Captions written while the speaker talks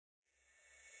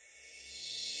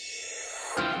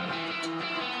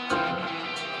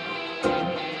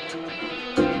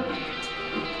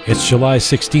It's July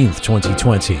 16th,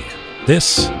 2020.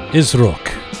 This is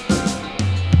Roqe.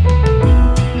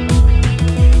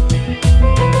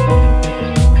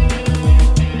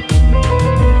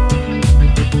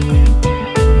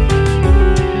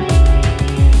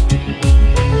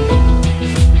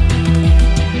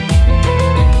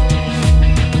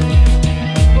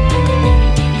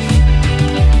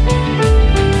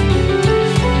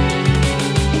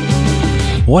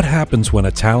 What happens when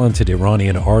a talented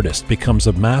Iranian artist becomes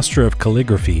a master of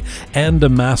calligraphy and a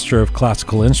master of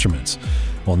classical instruments?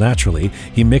 Well, naturally,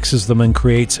 he mixes them and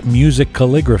creates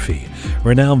musicalligraphy.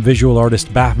 Renowned visual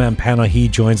artist Bahman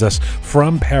Panahi joins us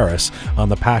from Paris on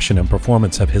the passion and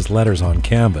performance of his letters on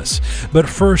canvas. But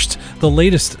first, the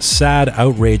latest sad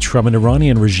outrage from an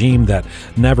Iranian regime that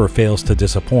never fails to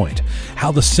disappoint.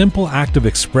 How the simple act of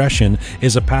expression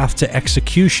is a path to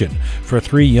execution for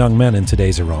 3 young men in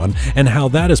today's Iran, and how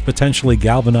that is potentially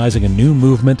galvanizing a new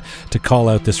movement to call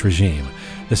out this regime.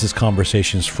 This is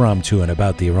Conversations from, to, and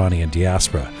about the Iranian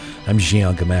diaspora. I'm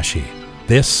Jian Ghomeshi.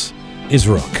 This is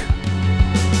Roqe.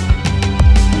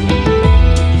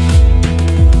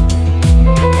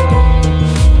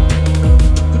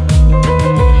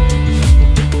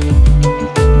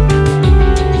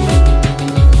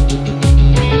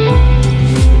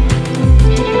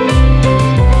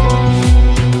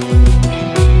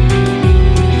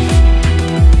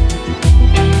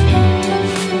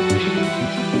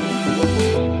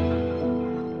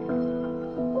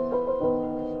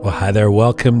 Hi there,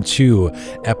 welcome to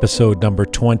episode number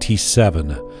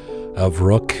 27 of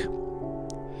Roqe.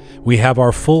 We have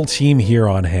our full team here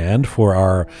on hand for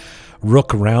our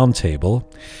Roqe Roundtable.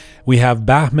 We have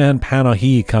Bahman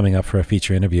Panahi coming up for a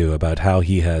feature interview about how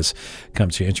he has come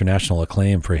to international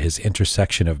acclaim for his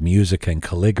intersection of music and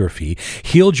calligraphy.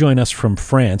 He'll join us from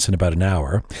France in about an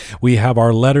hour. We have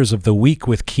our Letters of the Week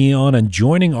with Keon, and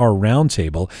joining our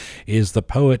roundtable is the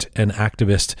poet and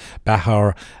activist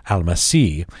Bahar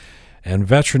Almasi. And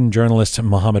veteran journalist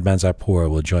Mohammad Manzarpour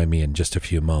will join me in just a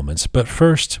few moments. But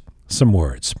first, some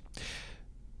words.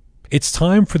 It's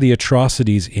time for the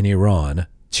atrocities in Iran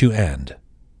to end.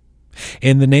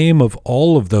 In the name of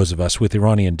all of those of us with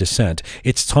Iranian descent,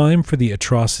 it's time for the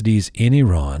atrocities in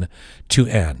Iran to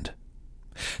end.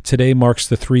 Today marks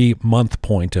the 3-month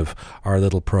point of our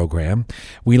little program.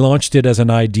 We launched it as an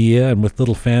idea and with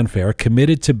little fanfare,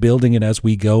 committed to building it as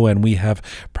we go, and we have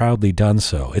proudly done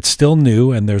so. It's still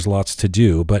new and there's lots to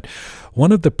do, but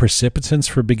one of the precipitants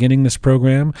for beginning this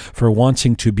program, for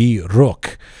wanting to be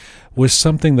Roqe, was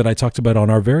something that I talked about on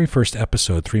our very first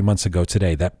episode 3 months ago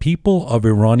today, that people of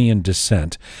Iranian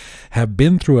descent have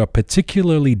been through a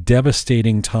particularly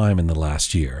devastating time in the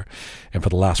last year and for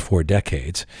the last 4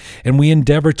 decades, and we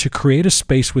endeavor to create a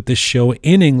space with this show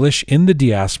in English in the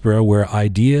diaspora where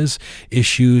ideas,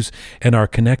 issues, and our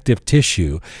connective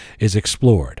tissue is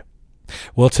explored.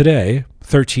 Well, today,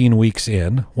 13 weeks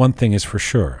in, one thing is for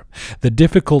sure. The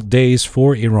difficult days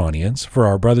for Iranians, for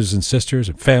our brothers and sisters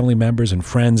and family members and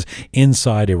friends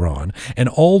inside Iran, and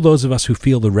all those of us who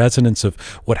feel the resonance of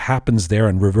what happens there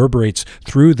and reverberates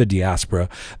through the diaspora,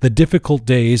 the difficult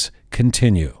days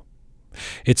continue.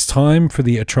 It's time for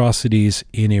the atrocities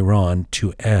in Iran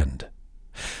to end.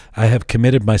 I have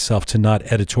committed myself to not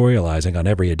editorializing on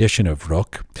every edition of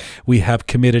Roqe. We have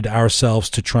committed ourselves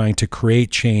to trying to create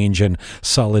change and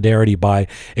solidarity by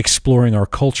exploring our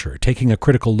culture, taking a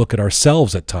critical look at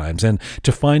ourselves at times, and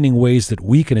to finding ways that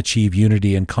we can achieve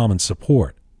unity and common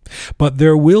support. But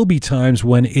there will be times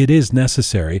when it is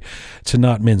necessary to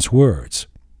not mince words.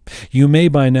 You may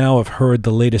by now have heard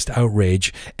the latest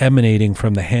outrage emanating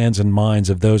from the hands and minds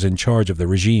of those in charge of the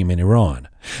regime in Iran.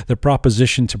 The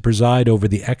proposition to preside over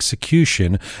the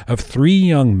execution of 3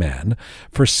 young men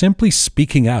for simply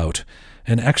speaking out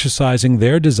and exercising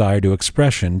their desire to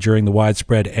expression during the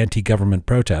widespread anti-government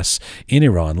protests in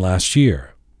Iran last year.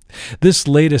 This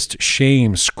latest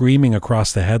shame screaming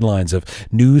across the headlines of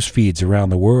news feeds around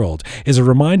the world is a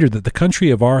reminder that the country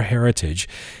of our heritage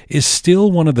is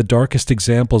still one of the darkest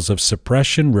examples of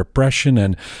suppression, repression,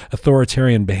 and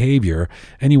authoritarian behavior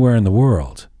anywhere in the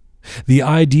world. The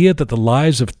idea that the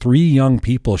lives of 3 young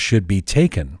people should be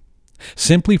taken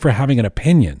simply for having an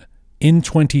opinion in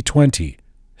 2020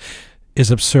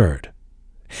 is absurd.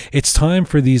 It's time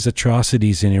for these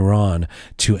atrocities in Iran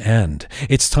to end.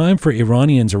 It's time for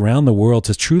Iranians around the world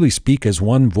to truly speak as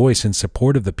one voice in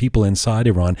support of the people inside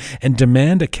Iran and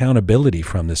demand accountability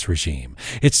from this regime.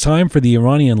 It's time for the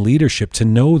Iranian leadership to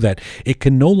know that it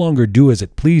can no longer do as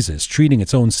it pleases, treating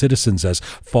its own citizens as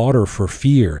fodder for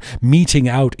fear, meting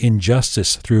out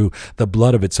injustice through the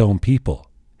blood of its own people.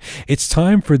 It's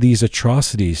time for these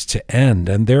atrocities to end,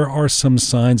 and there are some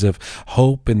signs of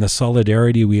hope in the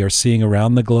solidarity we are seeing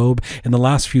around the globe. In the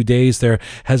last few days, there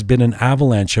has been an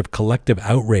avalanche of collective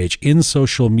outrage in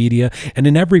social media and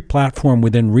in every platform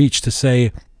within reach to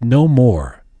say no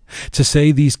more. To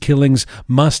say these killings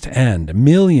must end.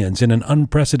 Millions, in an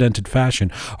unprecedented fashion,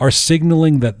 are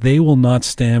signaling that they will not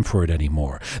stand for it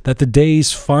anymore, that the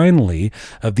days, finally,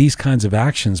 of these kinds of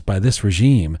actions by this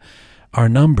regime are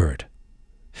numbered.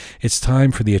 It's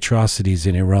time for the atrocities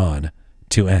in Iran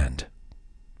to end.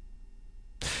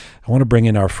 I want to bring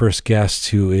in our first guest,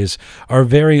 who is our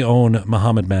very own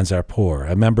Mohammad Manzarpour,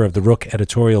 a member of the Roqe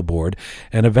editorial board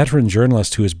and a veteran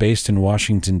journalist who is based in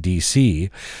Washington,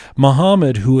 D.C.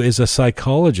 Mohammad, who is a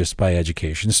psychologist by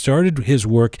education, started his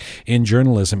work in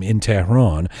journalism in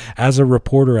Tehran as a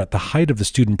reporter at the height of the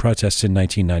student protests in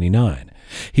 1999.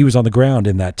 He was on the ground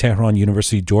in that Tehran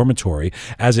University dormitory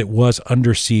as it was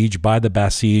under siege by the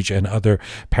Basij and other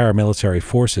paramilitary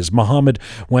forces. Mohammad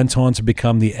went on to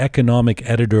become the economic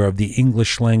editor of the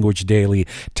English-language daily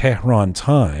Tehran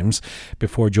Times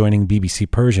before joining BBC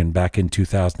Persian back in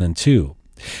 2002.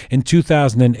 In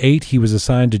 2008, he was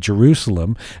assigned to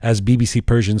Jerusalem as BBC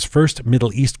Persian's first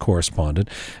Middle East correspondent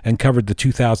and covered the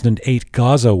 2008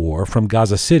 Gaza war from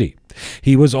Gaza City.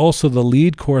 He was also the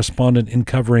lead correspondent in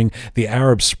covering the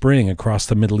Arab Spring across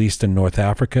the Middle East and North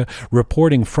Africa,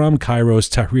 reporting from Cairo's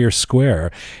Tahrir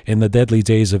Square in the deadly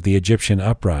days of the Egyptian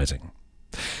uprising.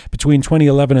 Between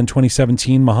 2011 and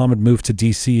 2017, Mohammad moved to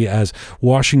D.C. as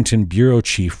Washington bureau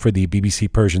chief for the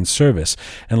BBC Persian service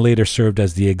and later served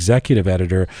as the executive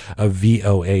editor of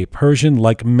VOA Persian.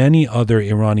 Like many other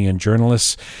Iranian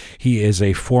journalists, he is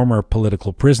a former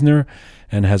political prisoner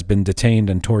and has been detained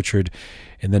and tortured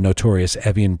in the notorious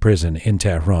Evin prison in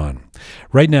Tehran.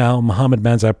 Right now, Mohammad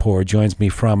Manzarpour joins me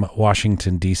from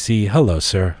Washington, D.C. Hello,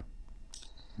 sir.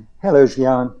 Hello,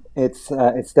 Jian. It's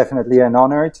definitely an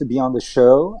honor to be on the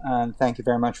show, and thank you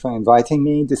very much for inviting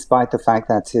me, despite the fact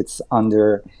that it's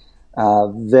under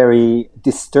very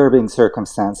disturbing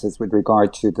circumstances with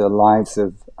regard to the lives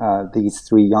of these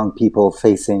three young people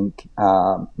facing,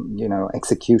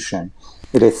 execution.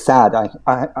 It is sad.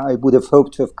 I would have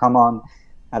hoped to have come on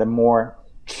at a more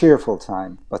cheerful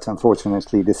time, but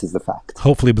unfortunately this is the fact.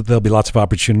 Hopefully there'll be lots of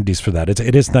opportunities for that.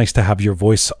 It is nice to have your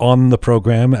voice on the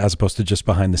program as opposed to just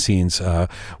behind the scenes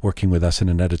working with us in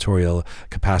an editorial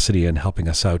capacity and helping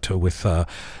us out with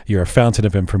your fountain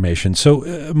of information. So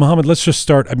Mohammad, let's just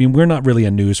start. I mean, we're not really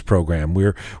a news program.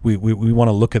 We want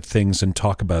to look at things and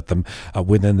talk about them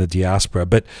within the diaspora,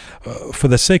 but for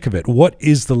the sake of it, what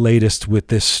is the latest with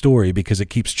this story, because it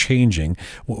keeps changing?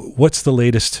 What's the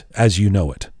latest as you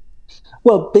know it?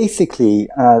 Well, basically,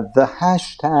 the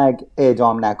hashtag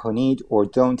Edam Nakonid, or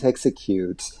Don't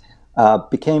Execute,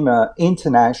 became an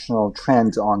international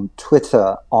trend on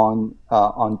Twitter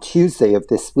on Tuesday of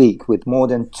this week, with more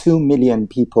than 2 million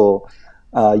people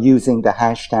using the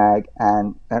hashtag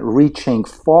and reaching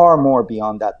far more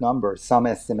beyond that number. Some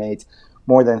estimate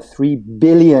more than 3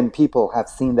 billion people have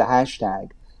seen the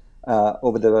hashtag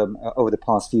over the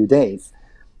past few days.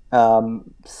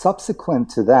 Subsequent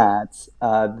to that,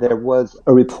 there was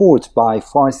a report by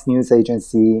Fars news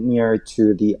agency near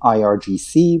to the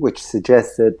IRGC, which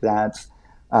suggested that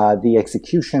the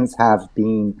executions have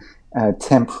been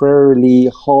temporarily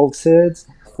halted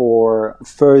for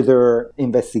further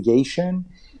investigation.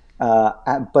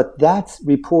 But that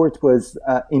report was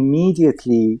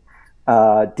immediately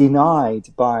denied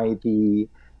by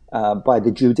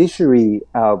the judiciary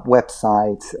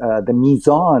website, the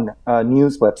Mizan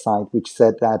news website, which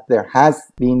said that there has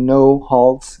been no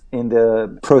halt in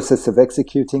the process of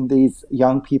executing these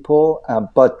young people,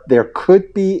 but there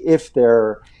could be if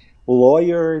their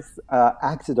lawyers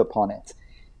acted upon it.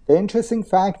 The interesting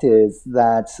fact is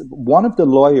that one of the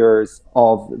lawyers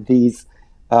of these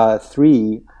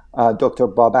three, Dr.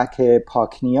 Babak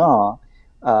Paknia,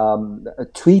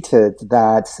 tweeted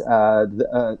that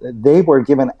they were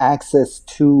given access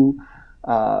to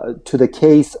the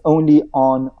case only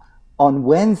on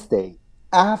Wednesday,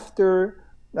 after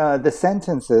the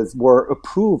sentences were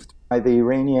approved by the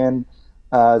Iranian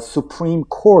Supreme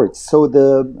Court. So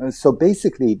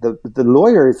basically the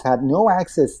lawyers had no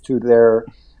access to their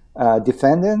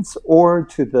defendants or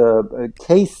to the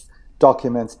case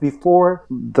documents before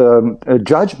the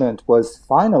judgment was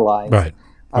finalized. Right.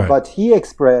 Right. But he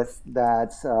expressed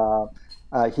that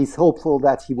he's hopeful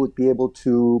that he would be able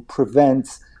to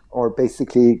prevent or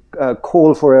basically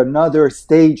call for another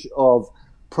stage of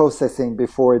processing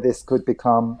before this could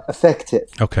become effective.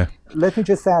 Okay. Let me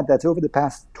just add that over the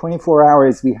past 24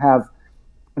 hours, we have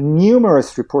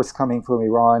numerous reports coming from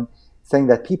Iran saying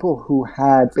that people who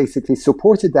had basically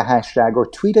supported the hashtag or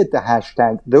tweeted the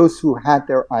hashtag, those who had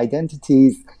their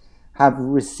identities, have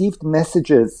received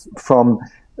messages from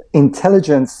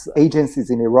intelligence agencies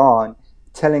in Iran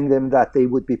telling them that they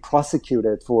would be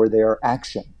prosecuted for their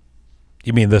action.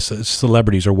 You mean the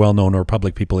celebrities or well-known or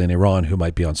public people in Iran who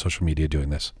might be on social media doing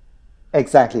this?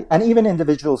 Exactly. And even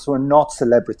individuals who are not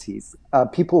celebrities,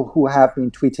 people who have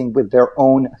been tweeting with their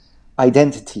own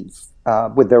identities,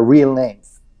 with their real names.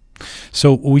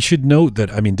 So we should note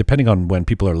that, I mean, depending on when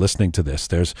people are listening to this,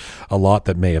 there's a lot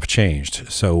that may have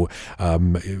changed. So,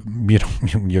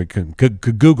 you can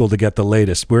Google to get the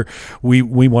latest. We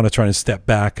want to try and step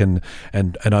back and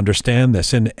understand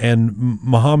this. And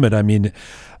Mohammed, I mean,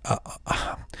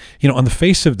 on the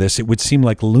face of this, it would seem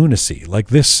like lunacy. Like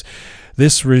this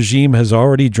regime has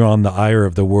already drawn the ire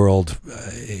of the world,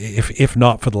 if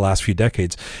not for the last few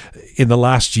decades. In the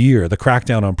last year, the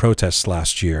crackdown on protests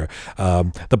last year,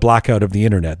 the blackout of the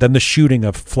internet, then the shooting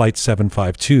of Flight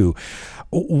 752.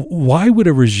 Why would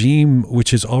a regime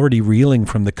which is already reeling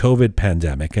from the COVID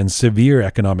pandemic and severe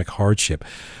economic hardship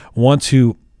want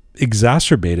to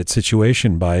exacerbate its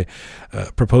situation by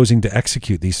proposing to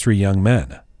execute these three young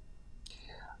men?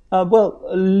 Well,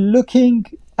 looking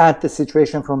at the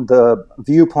situation from the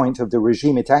viewpoint of the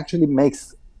regime, it actually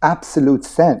makes absolute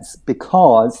sense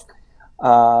because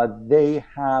they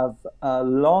have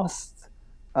lost,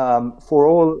 for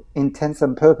all intents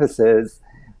and purposes,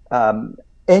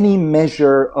 any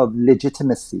measure of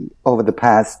legitimacy over the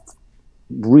past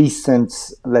recent,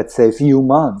 let's say, few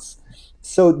months.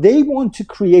 So they want to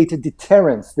create a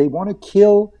deterrence. They want to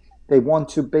kill. They want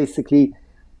to basically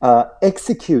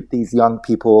execute these young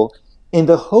people in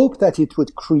the hope that it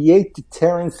would create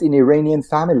deterrence in Iranian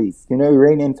families.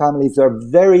 Iranian families are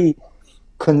very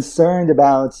concerned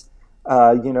about,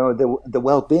 the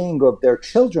well-being of their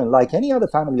children, like any other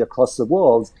family across the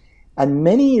world. And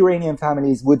many Iranian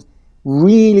families would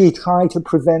really try to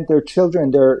prevent their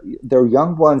children, their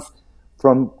young ones,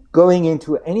 from going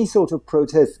into any sort of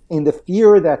protest in the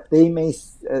fear that they may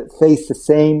face the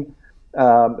same,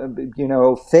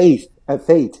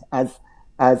 fate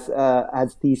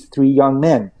as these three young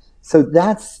men. So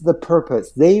that's the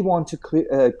purpose. They want to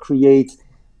create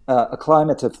a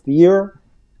climate of fear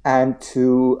and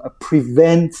to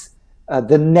prevent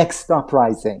the next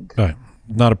uprising. Right.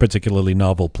 Not a particularly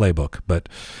novel playbook, but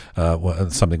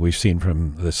something we've seen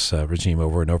from this regime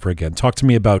over and over again. Talk to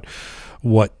me about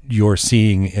what you're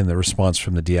seeing in the response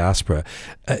from the diaspora.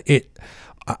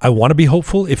 I want to be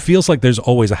hopeful. It feels like there's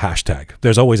always a hashtag.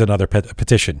 There's always another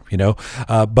petition,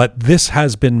 but this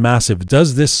has been massive.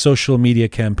 Does this social media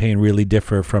campaign really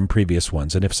differ from previous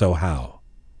ones? And if so, how?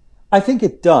 I think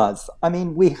it does. I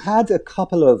mean, we had a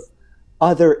couple of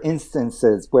other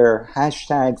instances where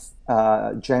hashtags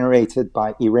generated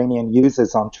by Iranian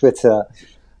users on Twitter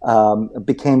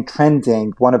became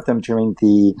trending. One of them during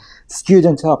the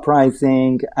student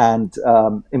uprising and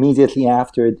immediately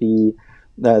after the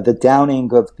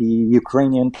downing of the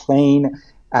Ukrainian plane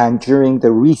and during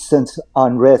the recent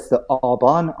unrest, the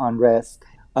Bahman unrest.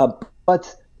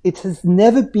 But it has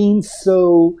never been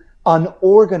so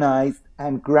unorganized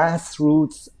and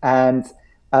grassroots and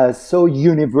so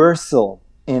universal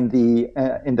in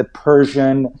the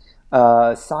Persian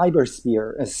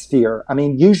cybersphere. I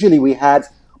mean, usually we had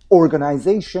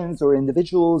organizations or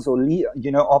individuals or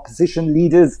opposition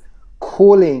leaders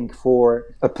calling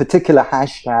for a particular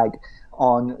hashtag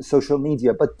on social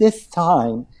media, but this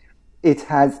time it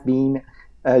has been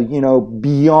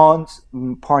beyond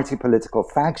party political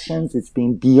factions. It's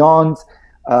been beyond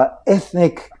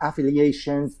ethnic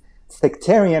affiliations,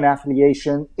 sectarian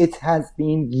affiliation. It has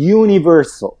been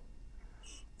universal.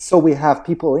 So we have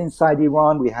people inside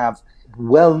Iran, we have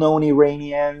well-known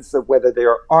Iranians, whether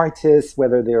they're artists,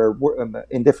 whether they're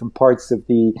in different parts of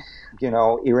the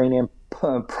Iranian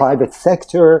private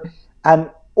sector, and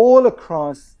all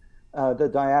across the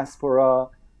diaspora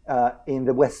in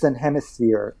the Western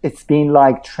Hemisphere. It's been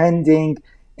like trending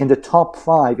in the top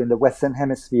 5 in the Western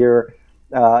Hemisphere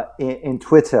in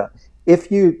Twitter.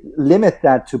 If you limit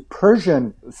that to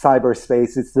Persian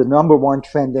cyberspace, it's the #1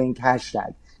 trending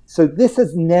hashtag. So this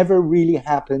has never really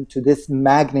happened to this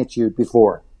magnitude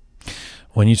before.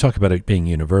 When you talk about it being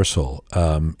universal,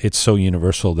 it's so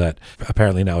universal that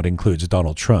apparently now it includes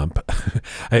Donald Trump.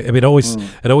 It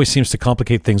always seems to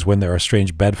complicate things when there are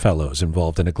strange bedfellows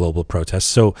involved in a global protest.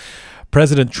 So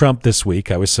President Trump this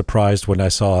week, I was surprised when I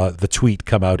saw the tweet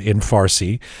come out in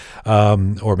Farsi,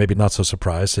 or maybe not so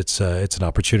surprised. It's an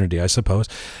opportunity, I suppose.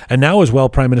 And now as well,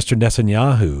 Prime Minister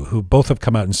Netanyahu, who both have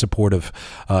come out in support of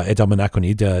Edam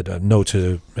Nakonid, no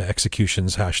to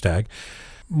executions hashtag.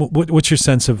 What's your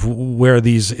sense of where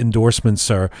these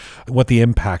endorsements are, what the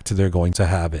impact they're going to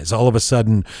have is? All of a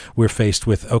sudden, we're faced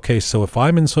with, okay, so if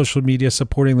I'm in social media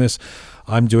supporting this,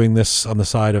 I'm doing this on the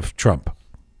side of Trump.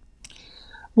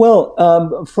 Well,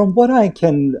 from what I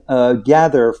can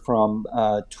gather from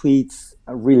tweets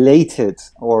related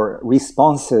or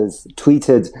responses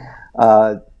tweeted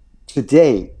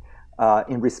today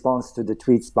in response to the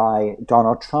tweets by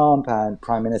Donald Trump and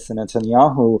Prime Minister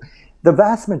Netanyahu, the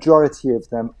vast majority of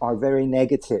them are very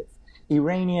negative.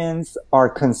 Iranians are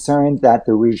concerned that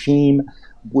the regime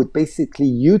would basically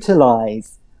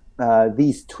utilize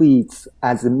these tweets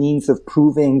as a means of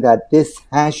proving that this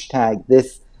hashtag,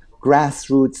 this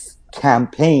grassroots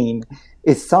campaign,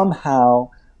 is somehow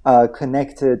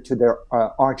connected to their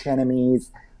arch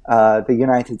enemies, the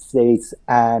United States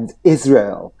and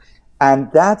Israel.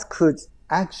 And that could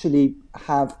actually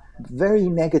have very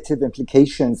negative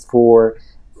implications for,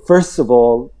 first of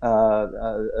all,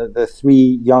 the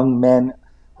three young men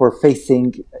who are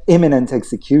facing imminent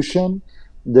execution.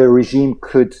 The regime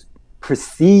could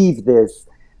perceive this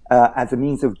as a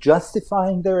means of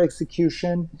justifying their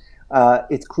execution.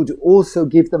 It could also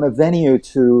give them a venue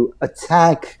to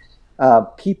attack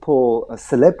people,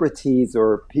 celebrities,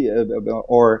 or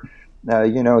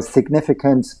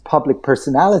significant public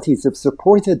personalities have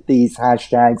supported these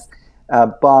hashtags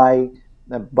by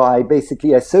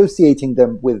basically associating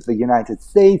them with the United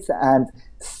States and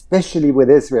especially with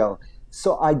Israel.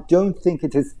 So I don't think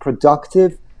it is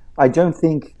productive. I don't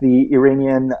think the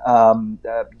Iranian, the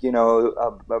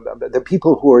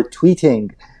people who are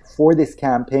tweeting for this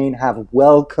campaign have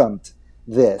welcomed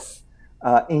this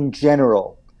in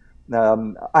general.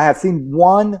 I have seen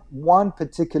one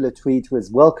particular tweet who has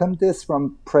welcomed this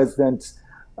from President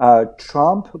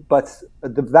Trump, but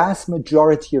the vast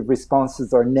majority of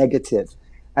responses are negative,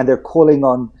 and they're calling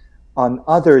on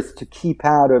others to keep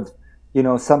out of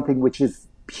something which is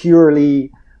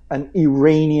purely an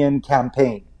Iranian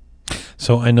campaign.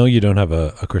 So I know you don't have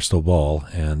a crystal ball,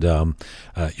 and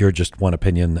you're just one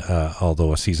opinion,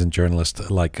 although a seasoned journalist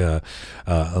like the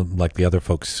other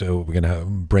folks we're going to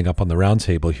bring up on the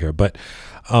roundtable here. But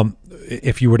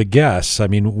if you were to guess, I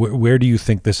mean, where do you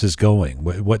think this is going?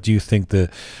 What do you think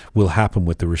will happen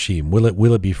with the regime? Will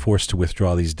it be forced to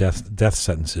withdraw these death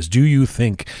sentences? Do you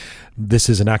think this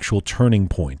is an actual turning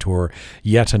point, or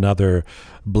yet another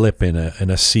blip in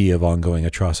a sea of ongoing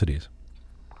atrocities?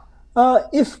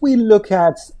 If we look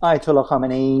at Ayatollah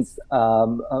Khamenei's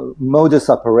modus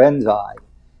operandi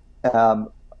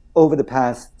over the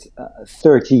past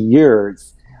 30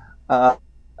 years,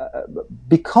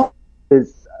 because of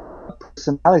his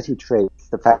personality traits,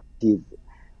 the fact that he's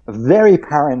very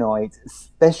paranoid,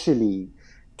 especially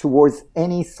towards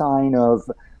any sign of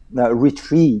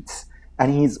retreat,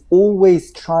 and he's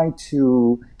always trying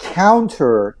to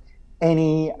counter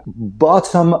any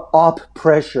bottom-up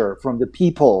pressure from the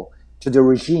people to the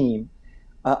regime.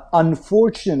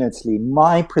 Unfortunately,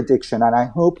 my prediction, and I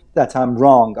hope that I'm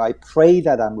wrong, I pray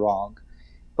that I'm wrong,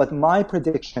 but my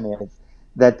prediction is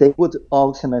that they would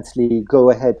ultimately go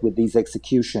ahead with these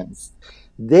executions.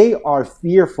 They are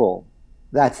fearful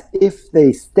that if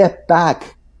they step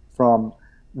back from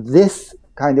this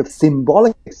kind of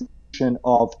symbolic execution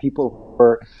of people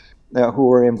who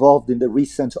were involved in the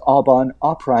recent Bahman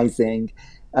uprising,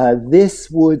 this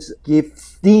would give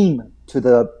steam to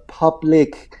the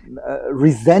public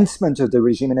resentment of the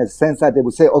regime, in a sense that they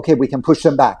would say, okay, we can push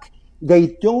them back.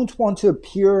 They don't want to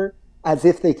appear as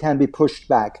if they can be pushed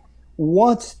back.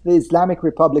 What the Islamic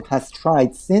Republic has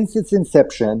tried since its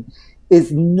inception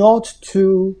is not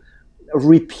to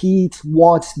repeat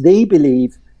what they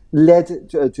believe led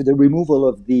to the removal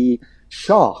of the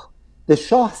Shah. The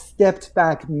Shah stepped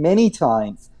back many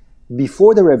times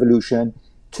before the revolution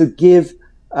to give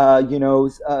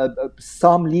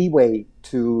some leeway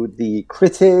to the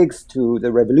critics, to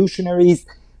the revolutionaries,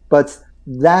 but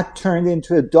that turned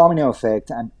into a domino effect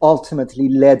and ultimately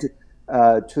led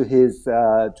to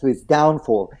his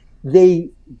downfall. They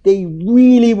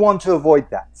really want to avoid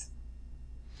that.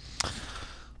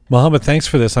 Mohammad, thanks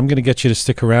for this. I'm going to get you to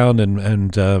stick around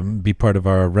and be part of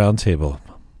our roundtable.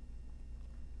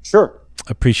 Sure.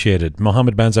 Appreciated.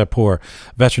 Mohammad Manzarpour,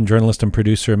 veteran journalist and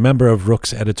producer, member of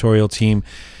Roqe's editorial team.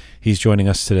 He's joining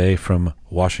us today from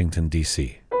Washington,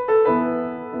 D.C.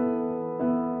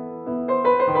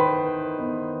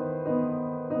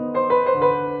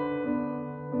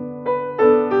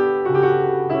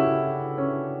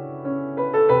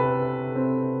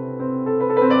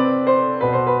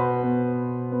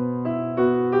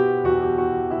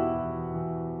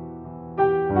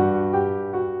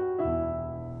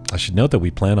 I should note that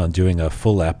we plan on doing a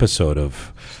full episode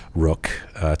of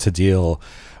Roqe to deal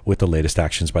with the latest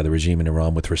actions by the regime in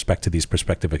Iran with respect to these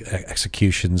prospective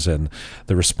executions and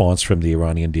the response from the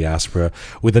Iranian diaspora,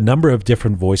 with a number of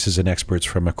different voices and experts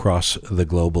from across the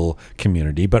global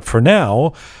community. But for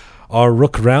now, our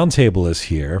Roqe Roundtable is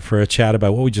here for a chat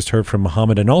about what we just heard from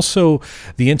Mohammad, and also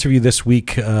the interview this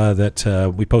week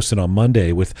that we posted on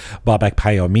Monday with Bahman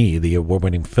Panahi, the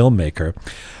award-winning filmmaker,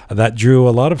 that drew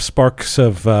a lot of sparks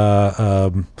of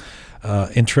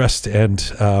interest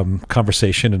and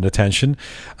conversation and attention.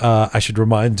 I should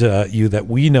remind you that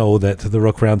we know that the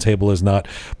Roqe Roundtable is not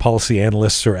policy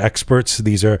analysts or experts.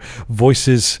 These are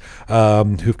voices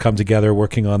who've come together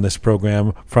working on this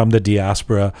program from the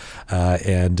diaspora,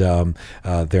 and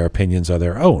their opinions are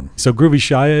their own. So Groovy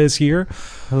Shaya is here.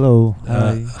 Hello.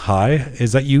 Hi.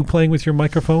 Is that you playing with your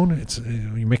microphone?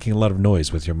 You're making a lot of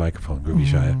noise with your microphone, Groovy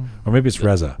Shaya. Or maybe it's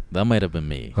Reza. That might have been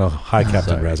me. Oh, hi,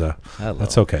 Captain Sorry. Reza. Hello.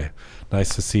 That's okay.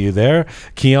 Nice to see you there.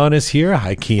 Kian is here.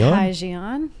 Hi, Kian. Hi,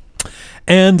 Jian.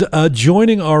 And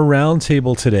joining our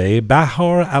roundtable today,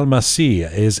 Bahar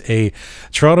Almasi is a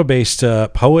Toronto-based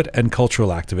poet and cultural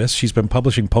activist. She's been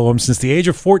publishing poems since the age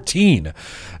of 14,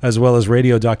 as well as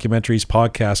radio documentaries,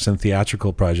 podcasts, and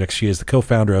theatrical projects. She is the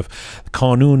co-founder of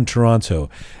Convenes Toronto,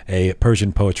 a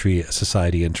Persian poetry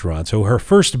society in Toronto. Her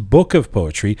first book of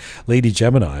poetry, Lady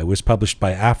Gemini, was published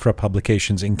by Afra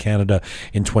Publications in Canada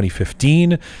in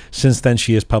 2015. Since then,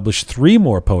 she has published 3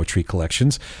 more poetry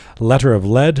collections, Letter of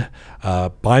Lead,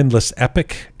 Bindless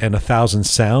Epic, and 1,000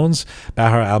 Sounds.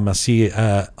 Bahar Almasi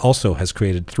also has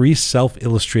created 3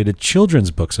 self-illustrated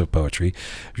children's books of poetry,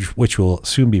 which will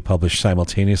soon be published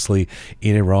simultaneously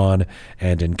in Iran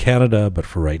and in Canada. But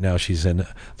for right now, she's in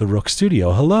the Roqe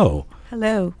studio. Hello.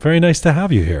 Hello. Very nice to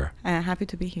have you here. Happy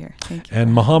to be here. Thank you.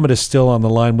 And Mohammad is still on the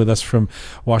line with us from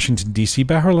Washington, D.C.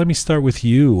 Bahar, let me start with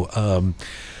you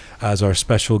as our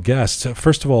special guest.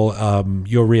 First of all,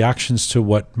 your reactions to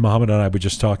what Mohammad and I were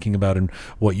just talking about and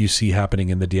what you see happening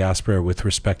in the diaspora with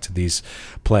respect to these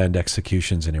planned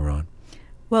executions in Iran.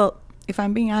 Well, if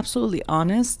I'm being absolutely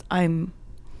honest, I'm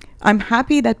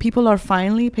happy that people are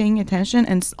finally paying attention,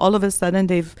 and all of a sudden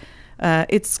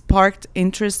it's sparked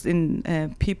interest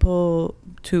in people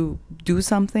to do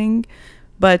something.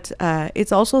 But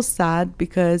it's also sad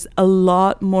because a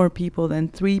lot more people than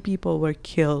 3 people were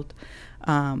killed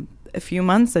a few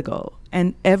months ago,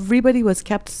 and everybody was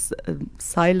kept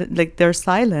silent, like their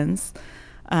silence,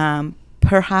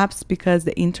 perhaps because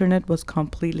the internet was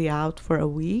completely out for a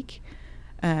week.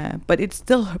 But it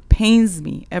still pains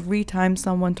me every time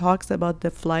someone talks about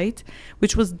the flight,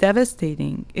 which was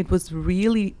devastating. It was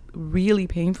really, really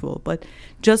painful. But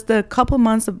just a couple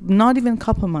months, not even a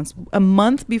couple months, a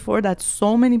month before that,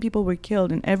 so many people were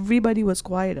killed and everybody was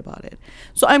quiet about it.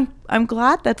 So I'm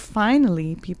glad that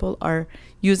finally people are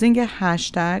using a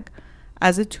hashtag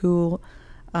as a tool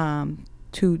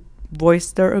to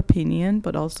voice their opinion,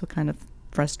 but also kind of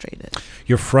frustrated.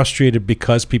 You're frustrated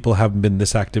because people haven't been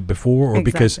this active before, or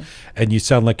Exactly. because, and you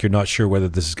sound like you're not sure whether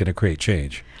this is going to create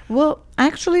change. Well,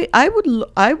 actually, I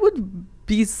would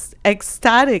be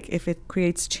ecstatic if it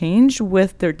creates change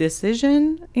with their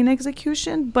decision in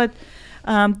execution. But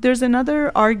there's another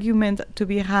argument to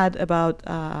be had about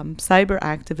cyber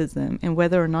activism and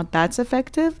whether or not that's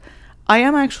effective. I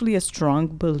am actually a strong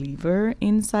believer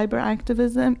in cyber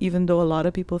activism, even though a lot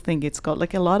of people think it's called,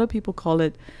 like a lot of people call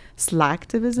it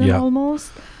slacktivism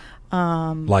almost.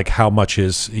 Like how much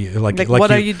is, like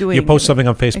what are you doing? You post something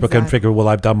on Facebook and Exactly. figure, well,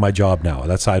 I've done my job now.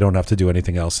 I don't have to do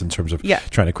anything else in terms of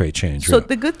trying to create change. So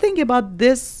the good thing about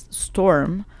this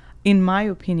storm, in my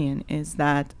opinion, is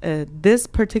that this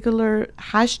particular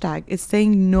hashtag is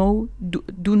saying no,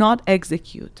 do not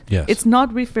execute. Yes. It's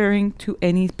not referring to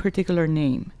any particular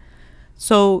name.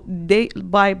 So they,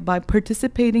 by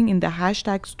participating in the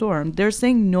hashtag storm, they're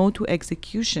saying no to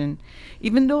execution,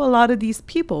 even though a lot of these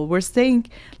people were saying,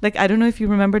 like, I don't know if you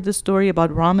remember the story about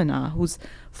Ramana, whose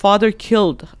father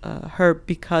killed her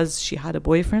because she had a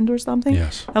boyfriend or something.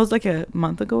 Yes. That was like a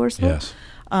month ago or so. Yes.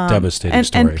 Devastating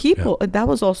story. And people, that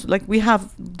was also, like,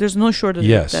 there's no shortage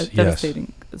of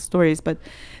devastating stories, but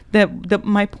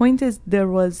my point is there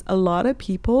was a lot of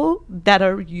people that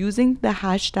are using the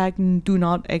hashtag do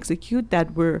not execute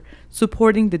that were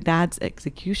supporting the dad's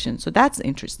execution. So that's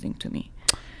interesting to me.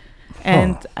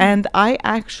 And I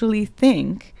actually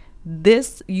think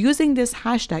using this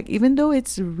hashtag, even though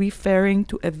it's referring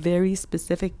to a very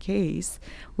specific case,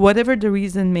 whatever the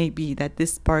reason may be that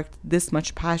this sparked this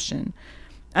much passion,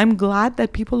 I'm glad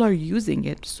that people are using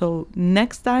it. So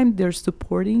next time they're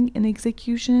supporting an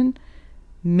execution,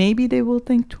 maybe they will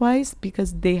think twice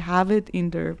because they have it in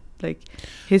their like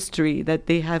history that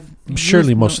they have.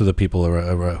 Surely most of the people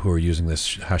who are using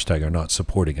this hashtag are not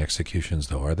supporting executions,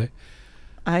 though, are they?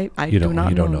 I do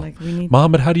not know. Like,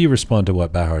 Mohammed, how do you respond to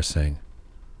what Bahar is saying?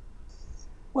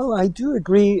 Well, I do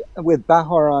agree with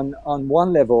Bahar on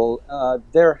one level.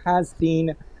 There has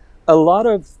been a lot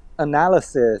of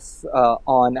analysis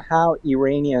on how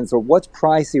Iranians, or what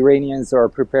price Iranians are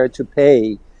prepared to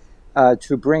pay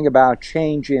to bring about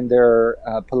change in their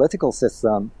political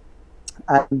system.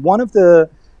 And one of the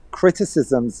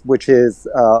criticisms which is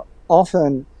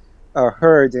often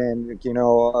heard in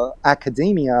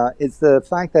academia is the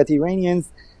fact that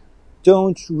Iranians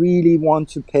don't really want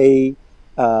to pay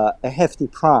a hefty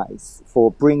price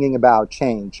for bringing about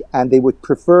change, and they would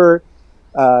prefer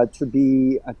to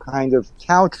be a kind of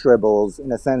couch rebels,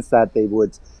 in a sense that they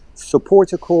would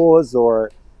support a cause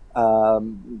or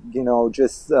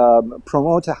just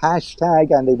promote a hashtag,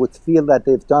 and they would feel that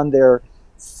they've done their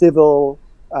civil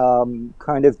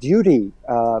kind of duty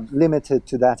limited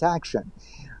to that action.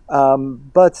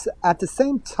 But at the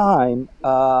same time,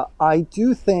 I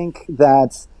do think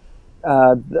that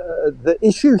the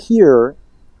issue here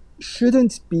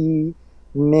shouldn't be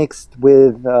mixed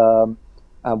with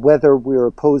whether we're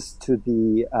opposed to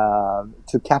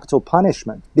to capital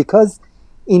punishment, because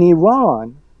in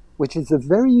Iran, which is a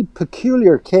very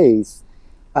peculiar case,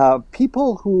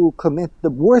 people who commit the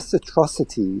worst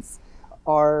atrocities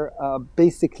are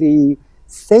basically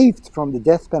saved from the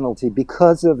death penalty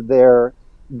because of the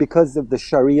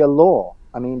Sharia law.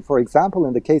 I mean, for example,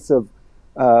 in the case of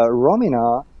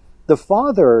Romina, the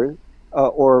father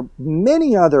or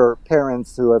many other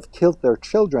parents who have killed their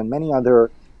children, many other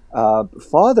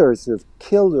fathers who have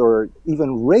killed or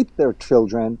even raped their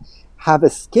children, have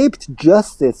escaped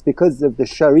justice because of the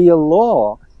Sharia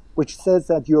law, which says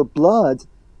that your blood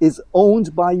is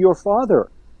owned by your father.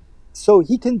 So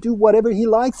he can do whatever he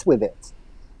likes with it.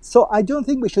 So I don't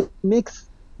think we should mix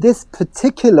this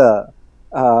particular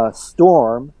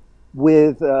storm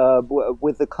with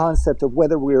the concept of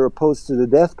whether we're opposed to the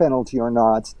death penalty or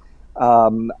not.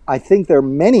 I think there are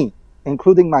many,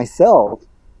 including myself,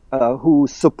 who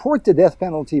support the death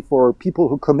penalty for people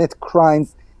who commit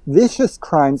crimes, vicious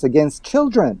crimes against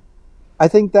children. I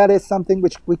think that is something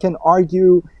which we can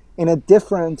argue in a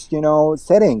different,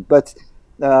 setting. But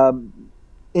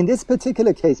in this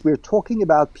particular case, we're talking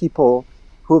about people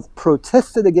who have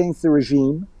protested against the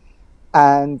regime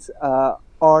and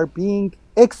are being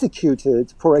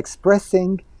executed for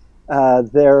expressing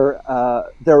their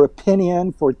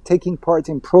opinion, for taking part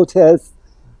in protests,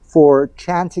 for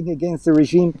chanting against the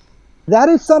regime. That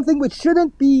is something which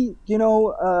shouldn't be,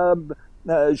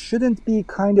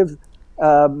 kind of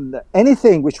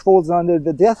anything which falls under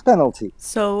the death penalty.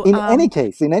 So, in any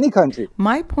case, in any country.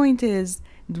 My point is,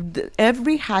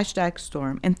 every hashtag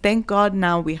storm, and thank God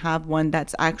now we have one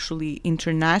that's actually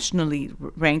internationally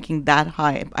ranking that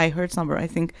high. I heard somewhere, I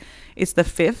think it's the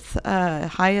 5th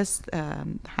highest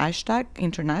hashtag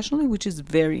internationally, which is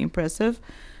very impressive,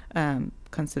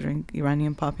 considering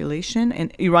Iranian population,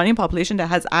 and Iranian population that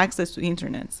has access to the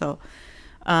internet. So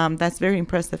that's very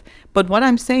impressive. But what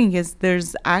I'm saying is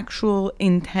there's actual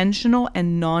intentional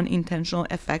and non-intentional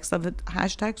effects of the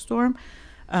hashtag storm.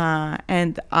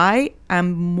 And I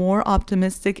am more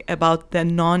optimistic about the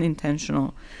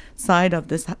non-intentional side of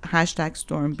this hashtag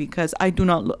storm, because I do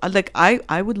not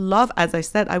I would love, as I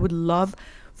said, I would love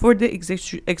for the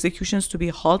executions to be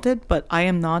halted, but I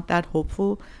am not that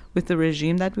hopeful with the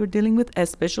regime that we're dealing with,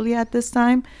 especially at this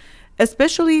time,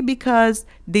 especially because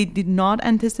they did not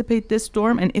anticipate this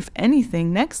storm. And if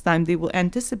anything, next time they will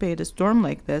anticipate a storm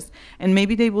like this, and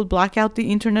maybe they will black out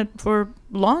the internet for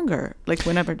longer, like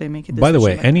whenever they make a decision. By the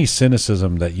way, any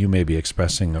cynicism that you may be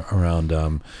expressing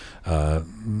around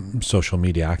social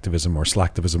media activism or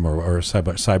slacktivism or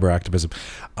cyber activism,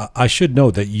 I should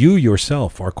know that you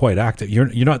yourself are quite active.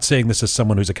 You're not saying this as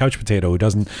someone who's a couch potato who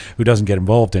doesn't get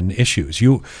involved in issues.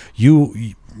 You've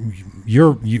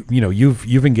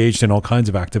engaged in all kinds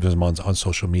of activism on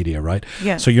social media, right?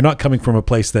 Yeah. So you're not coming from a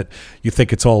place that you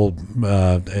think it's all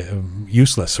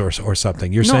useless or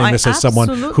something. You're saying this as someone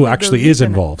who actually is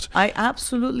involved. I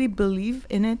absolutely believe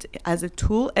in it as a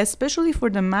tool, especially for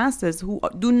the masses who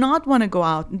do not want to go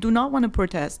out, do not want to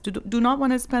protest, do not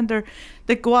want to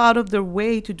they go out of their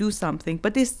way to do something,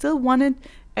 but they still want to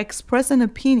express an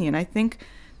opinion. I think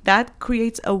that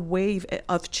creates a wave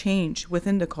of change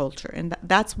within the culture, and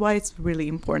that's why it's really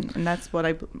important, and that's what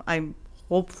I'm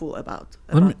hopeful about.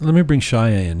 Let me bring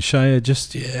Shaya in. Shaya,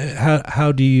 just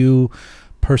how do you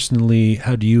personally,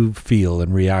 how do you feel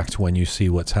and react when you see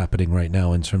what's happening right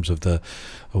now in terms of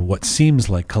what seems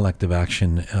like collective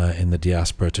action in the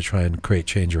diaspora to try and create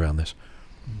change around this?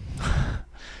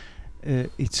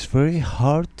 it's very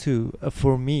hard to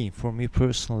for me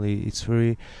personally, it's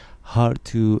very hard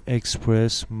to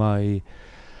express my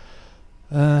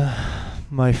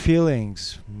my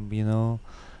feelings. You know,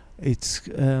 it's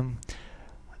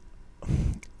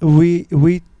we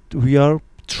are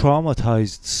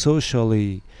traumatized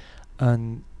socially,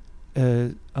 and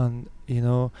you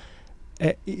know,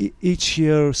 each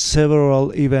year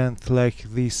several events like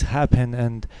this happen,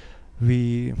 and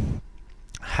we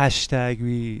hashtag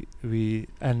we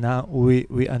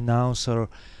announce our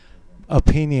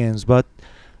opinions, but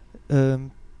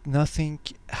nothing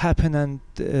happen, and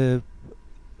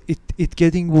it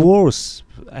getting worse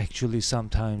actually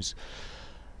sometimes.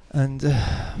 And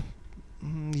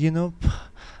you know,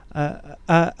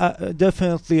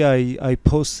 definitely I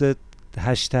posted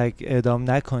hashtag اعدام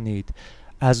نکنید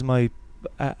as my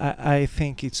I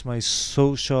think it's my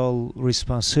social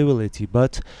responsibility,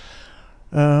 but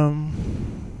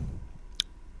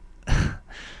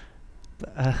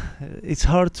it's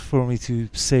hard for me to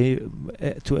say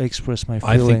to express my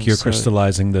feelings. I think you're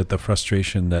crystallizing the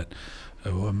frustration that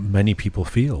many people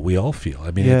feel. We all feel. I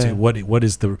mean, it's, what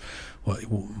is the what's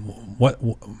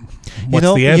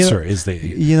the answer? Is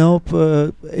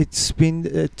the it's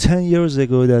been 10 years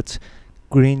ago that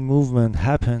Green Movement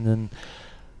happened, and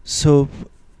so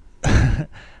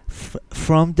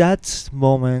from that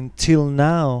moment till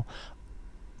now,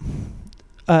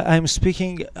 I'm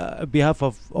speaking on behalf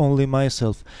of only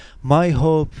myself. My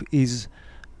hope is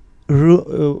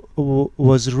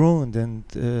was ruined, and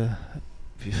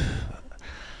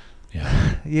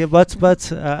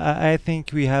but I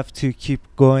think we have to keep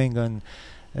going on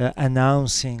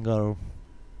announcing our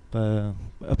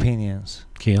opinions.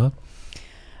 Keon?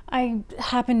 I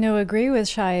happen to agree with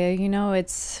Shaya. You know,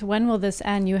 it's when will this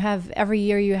end? You have every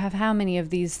year you have how many of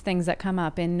these things that come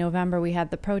up? In November we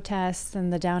had the protests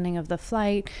and the downing of the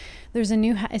flight. There's a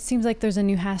new it seems like there's a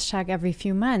new hashtag every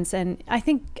few months, and I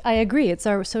think I agree. It's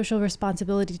our social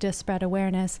responsibility to spread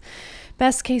awareness.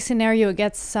 Best case scenario, it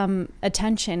gets some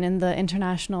attention in the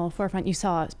international forefront. You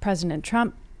saw President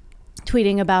Trump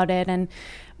tweeting about it, and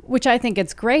which I think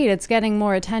it's great. It's getting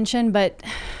more attention, but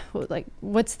like,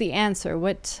 what's the answer?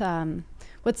 What's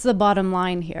the bottom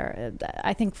line here?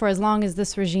 I think for as long as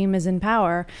this regime is in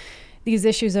power, these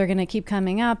issues are going to keep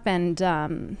coming up, and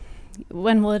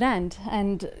when will it end?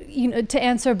 And to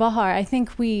answer Bahar, I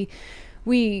think we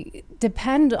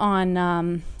depend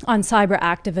on cyber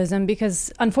activism,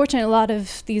 because unfortunately a lot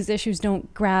of these issues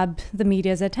don't grab the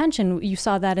media's attention. You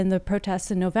saw that in the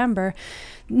protests in November.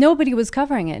 Nobody was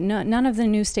covering it. None of the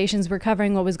news stations were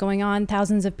covering what was going on.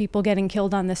 Thousands of people getting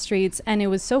killed on the streets, and it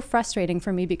was so frustrating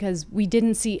for me because we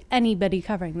didn't see anybody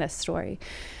covering this story.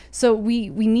 So we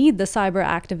need the cyber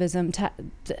activism.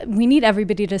 We need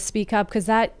everybody to speak up, because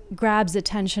that grabs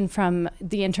attention from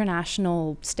the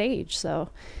international stage. So.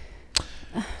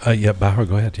 Bahar,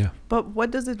 go ahead. Yeah. But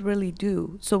what does it really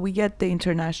do? So we get the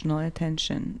international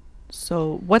attention.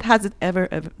 So what has it ever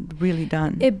really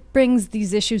done? It brings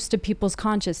these issues to people's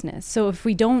consciousness. So if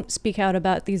we don't speak out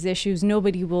about these issues,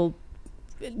 nobody will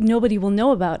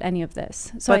know about any of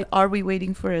this. So but are we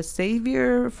waiting for a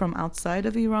savior from outside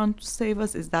of Iran to save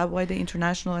us? Is that why the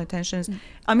international attention is?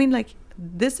 I mean, like,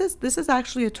 this is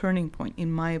actually a turning point, in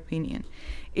my opinion.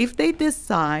 If they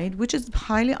decide, which is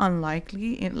highly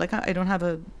unlikely, I don't have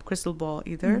a crystal ball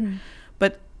either,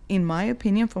 but in my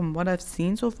opinion, from what I've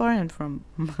seen so far, and from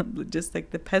just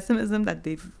like the pessimism that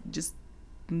they've just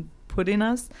put in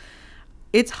us,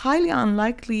 it's highly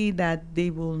unlikely that they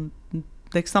will,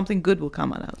 like, something good will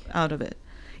come out of it,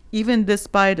 even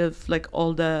despite of like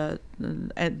all the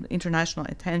international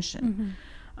attention.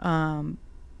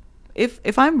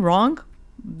 If I'm wrong,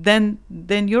 then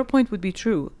your point would be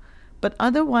true. But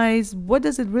otherwise, what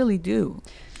does it really do?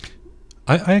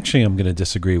 I actually am going to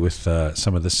disagree with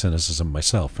some of the cynicism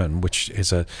myself, and which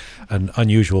is an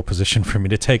unusual position for me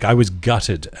to take. I was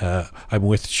gutted. I'm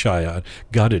with Shaya,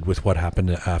 gutted with what happened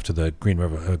after the Green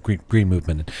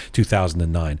Movement in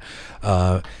 2009.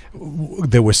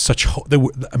 There was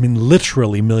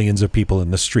literally millions of people in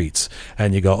the streets,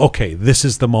 and you go, okay, this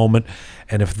is the moment,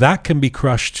 and if that can be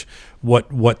crushed, what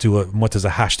does a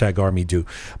hashtag army do?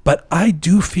 But I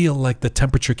do feel like the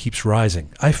temperature keeps rising.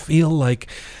 I feel like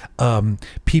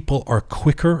people are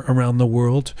quicker around the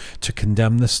world to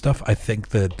condemn this stuff. I think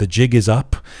that the jig is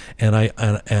up,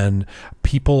 and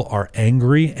people are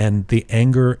angry, and the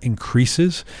anger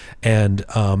increases. And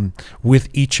with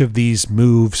each of these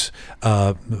moves,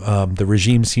 the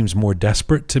regime seems more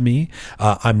desperate to me.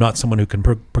 I'm not someone who can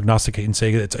prognosticate and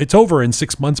say it's over in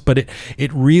 6 months, but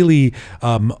it really,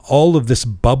 all of this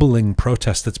bubbling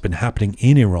protest that's been happening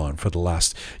in Iran for the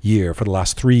last year, for the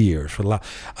last 3 years,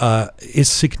 is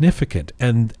significant.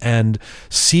 And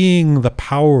seeing the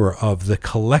power of the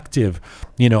collective,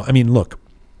 I mean, look,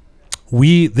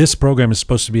 this program is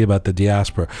supposed to be about the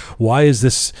diaspora. Why is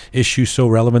this issue so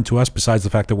relevant to us, besides the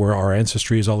fact that our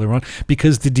ancestry is all Iran?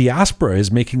 Because the diaspora is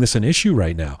making this an issue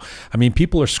right now. I mean,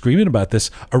 people are screaming about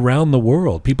this around the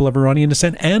world. People of Iranian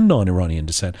descent and non-Iranian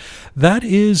descent. That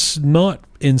is not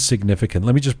insignificant.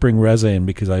 Let me just bring Reza in,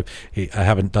 because I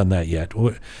haven't done that yet.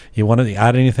 You want to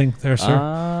add anything there,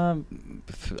 sir?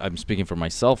 I'm speaking for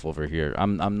myself over here.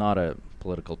 I'm not a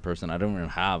political person. I don't even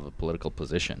have a political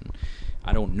position.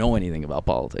 I don't know anything about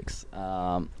politics.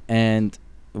 And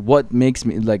what makes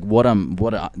me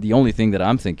the only thing that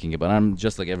I'm thinking about, I'm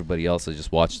just like everybody else. I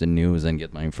just watch the news and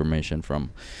get my information from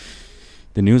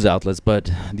the news outlets.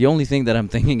 But the only thing that I'm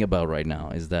thinking about right now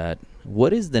is that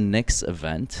what is the next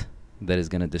event that is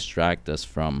going to distract us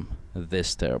from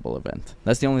this terrible event?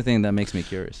 That's the only thing that makes me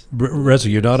curious. Reza,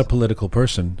 you're not a political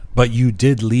person, but you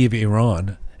did leave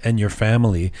Iran and your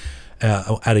family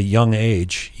at a young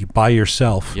age, by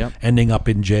yourself, Yep. ending up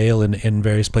in jail in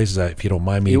various places. If you don't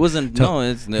mind me, It wasn't.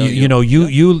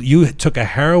 you took a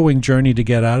harrowing journey to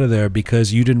get out of there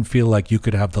because you didn't feel like you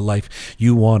could have the life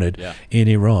you wanted in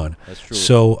Iran. That's true.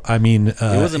 So I mean, it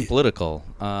wasn't political,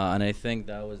 and I think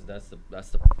that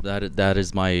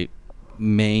is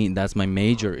my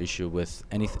major issue with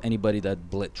anybody that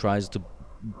tries to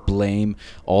blame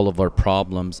all of our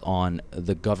problems on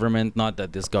the government. Not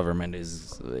that this government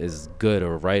is good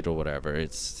or right or whatever.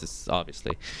 It's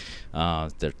obviously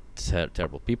they're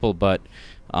terrible people. But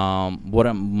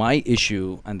my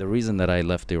issue and the reason that I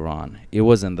left Iran, it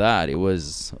wasn't that. It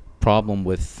was problem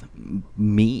with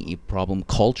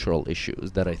cultural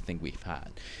issues that I think we've had.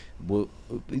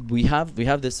 We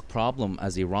have this problem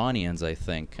as Iranians, I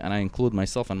think, and I include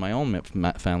myself and my own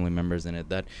family members in it,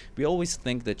 that we always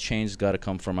think that change got to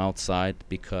come from outside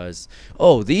because,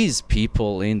 these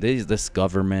people in this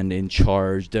government in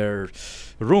charge, they're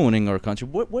ruining our country.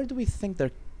 Where do we think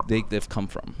they've come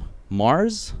from?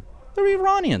 Mars? They're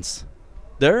Iranians.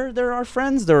 They're our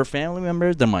friends. They're our family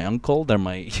members. They're my uncle. They're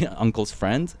my uncle's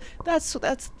friends.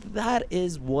 That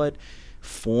is what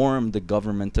form the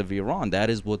government of Iran. That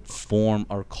is what form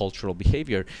our cultural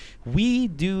behavior. We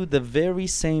do the very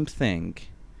same thing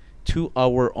to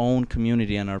our own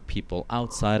community and our people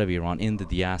outside of Iran in the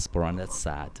diaspora, and that's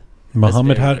sad.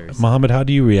 Mohammad, how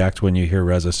do you react when you hear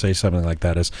Reza say something like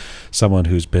that as someone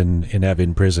who's been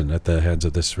in prison at the hands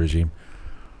of this regime?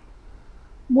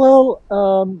 Well,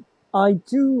 I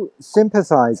do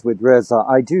sympathize with Reza.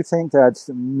 I do think that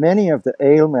many of the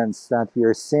ailments that we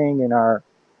are seeing in our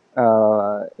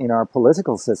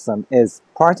political system is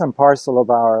part and parcel of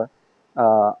our,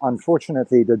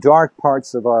 unfortunately, the dark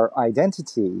parts of our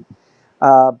identity.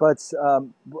 But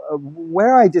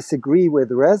where I disagree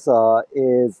with Reza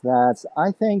is that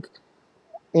I think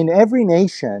in every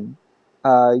nation,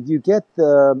 you get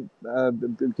the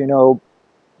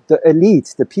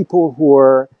elite, the people who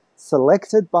are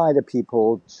selected by the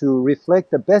people to reflect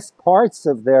the best parts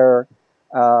of their,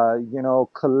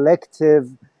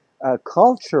 collective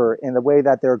culture in the way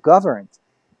that they're governed.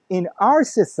 In our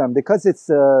system, because it's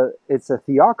a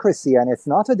theocracy and it's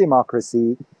not a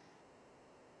democracy,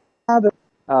 have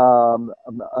a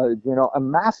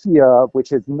mafia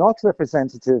which is not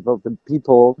representative of the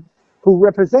people, who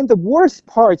represent the worst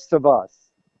parts of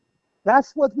us.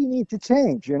 That's what we need to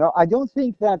change. I don't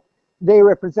think that they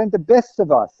represent the best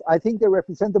of us. I think they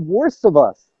represent the worst of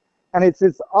us, and it's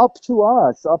up to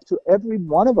us, up to every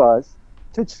one of us,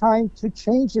 to try to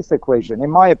change this equation, in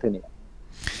my opinion.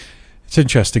 It's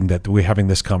interesting that we're having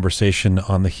this conversation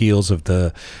on the heels of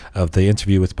the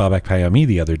interview with Babak Payami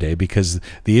the other day, because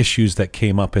the issues that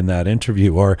came up in that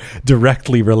interview are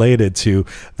directly related to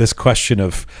this question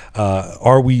of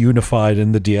are we unified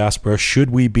in the diaspora?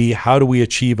 Should we be? How do we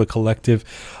achieve a collective?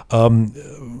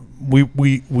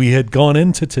 We had gone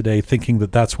into today thinking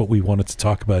that that's what we wanted to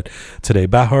talk about today.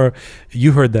 Bahar,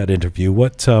 you heard that interview.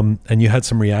 And you had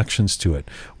some reactions to it.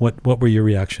 What were your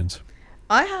reactions?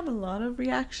 I have a lot of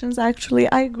reactions,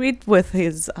 actually. I agreed with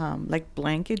his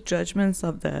blanket judgments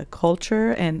of the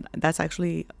culture, and that's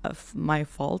actually my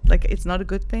fault. It's not a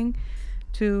good thing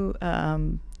to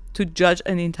to judge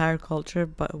an entire culture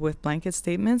but with blanket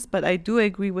statements. But I do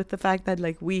agree with the fact that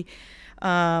like we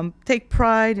take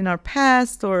pride in our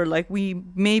past, or like we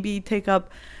maybe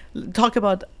talk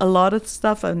about a lot of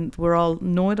stuff and we're all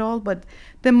know-it-all. But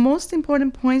the most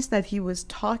important points that he was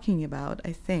talking about,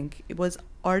 I think, it was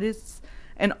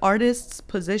an artist's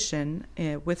position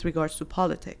with regards to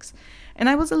politics. And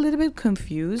I was a little bit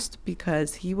confused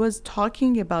because he was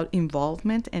talking about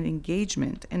involvement and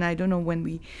engagement. And I don't know,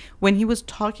 when he was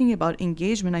talking about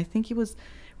engagement, I think he was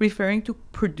referring to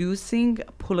producing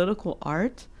political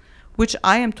art, which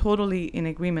I am totally in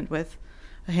agreement with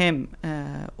him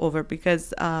over,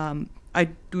 because I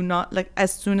do not like,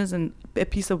 as soon as a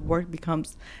piece of work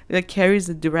carries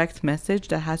a direct message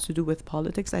that has to do with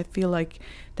politics, I feel like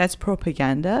that's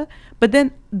propaganda. But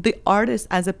then the artist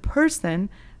as a person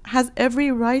has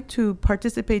every right to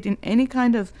participate in any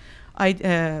kind of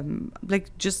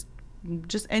just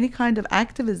any kind of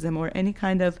activism or any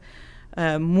kind of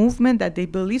movement that they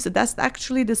believe. So that's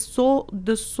actually the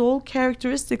sole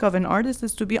characteristic of an artist,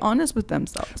 is to be honest with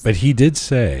themselves. But he did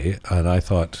say, and I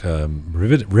thought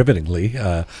rivetingly,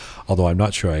 although I'm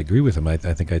not sure I agree with him, I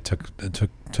think I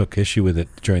took issue with it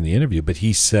during the interview, but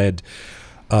he said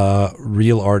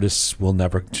real artists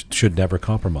should never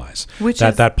compromise.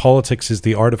 That politics is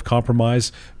the art of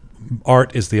compromise.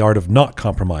 Art is the art of not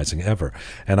compromising ever.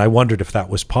 And I wondered if that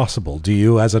was possible. Do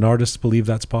you, as an artist, believe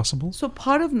that's possible? So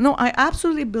I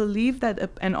absolutely believe that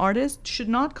an artist should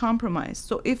not compromise.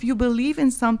 So if you believe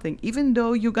in something, even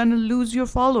though you're going to lose your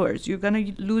followers, you're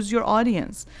going to lose your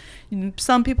audience,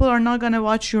 some people are not going to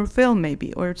watch your film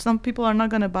maybe, or some people are not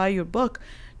going to buy your book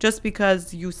just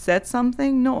because you said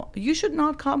something. No, you should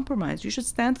not compromise. You should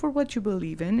stand for what you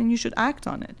believe in, and you should act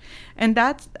on it. And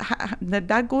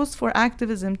that goes for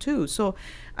activism too. So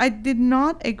I did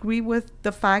not agree with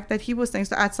the fact that he was saying.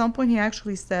 So at some point he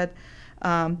actually said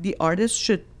the artist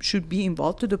should be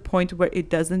involved to the point where it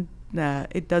doesn't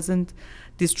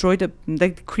destroy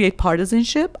create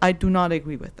partisanship. I do not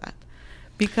agree with that,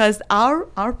 because our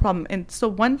problem. And so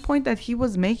one point that he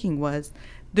was making was,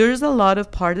 there's a lot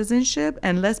of partisanship,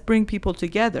 and let's bring people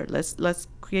together. Let's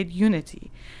create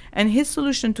unity. And his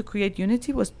solution to create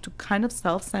unity was to kind of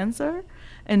self-censor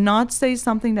and not say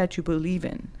something that you believe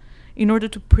in order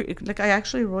to I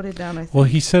actually wrote it down, I think. Well,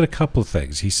 he said a couple of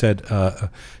things. He said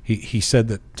he said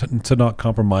that to not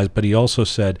compromise, but he also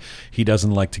said he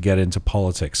doesn't like to get into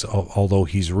politics, although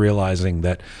he's realizing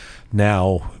that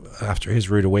now, after his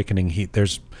rude awakening,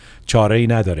 there's chare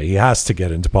nadare. He has to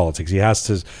get into politics. He has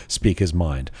to speak his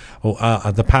mind.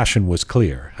 The passion was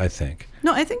clear, I think.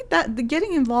 No, I think that the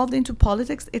getting involved into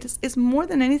politics, it's more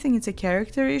than anything, it's a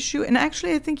character issue. And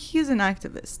actually, I think he's an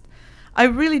activist. I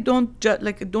really don't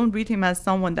read him as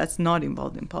someone that's not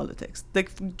involved in politics.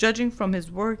 Like, judging from his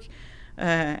work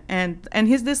and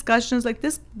his discussions, like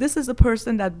this is a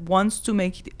person that wants to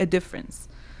make a difference.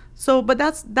 So, but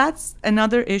that's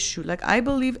another issue. Like, I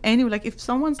believe if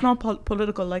someone's not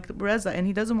political like Reza and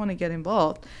he doesn't want to get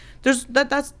involved,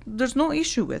 there's no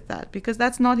issue with that, because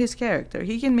that's not his character.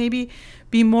 He can maybe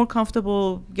be more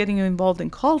comfortable getting involved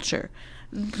in culture.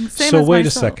 So wait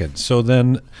a second. So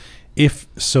then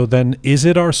is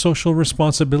it our social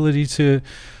responsibility to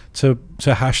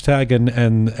hashtag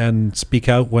and speak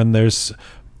out when there's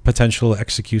potential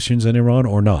executions in Iran,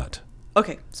 or not?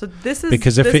 Okay, so this is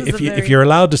because if you're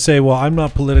allowed to say, well, I'm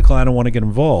not political, I don't want to get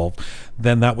involved,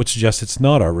 then that would suggest it's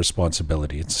not our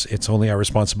responsibility. It's only our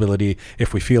responsibility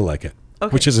if we feel like it,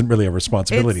 which isn't really a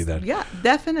responsibility then. Yeah,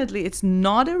 definitely, it's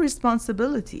not a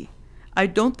responsibility. I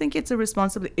don't think it's a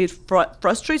responsibility. It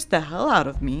frustrates the hell out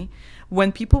of me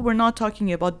when people were not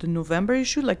talking about the November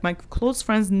issue. Like, my close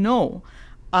friends know,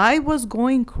 I was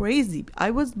going crazy.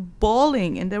 I was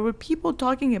bawling, and there were people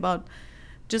talking about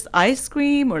just ice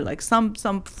cream or like some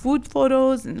food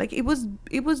photos, and like it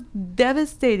was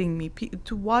devastating me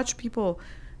to watch people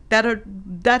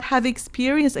that have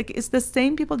experience. Like, it's the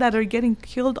same people that are getting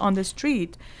killed on the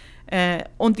street.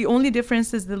 The only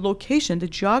difference is the location, the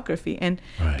geography, and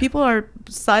people are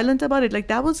silent about it. Like,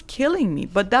 that was killing me,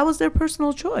 but that was their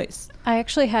personal choice. I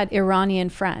actually had Iranian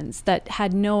friends that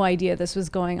had no idea this was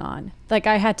going on. Like,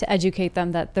 I had to educate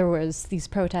them that there was these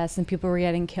protests and people were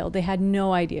getting killed. They had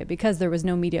no idea, because there was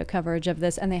no media coverage of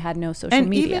this, and they had no social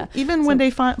media. Even when they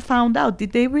found out,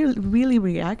 did they really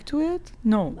react to it?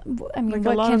 No. I mean,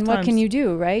 like, what can you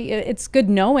do, right? It's good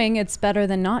knowing. It's better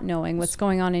than not knowing what's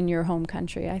going on in your home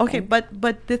country, I think.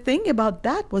 But the thing about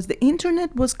that was the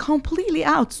internet was completely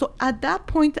out. So at that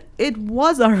point, it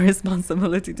was our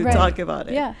responsibility to talk about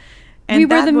it. Yeah. And we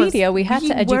were the media. We had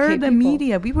to educate people. We were the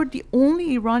media. We were the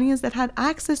only Iranians that had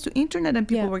access to internet, and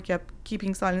people were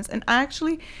keeping silence. And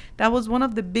actually, that was one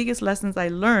of the biggest lessons I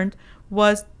learned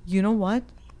was, you know what?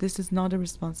 This is not a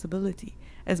responsibility.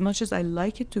 As much as I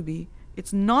like it to be,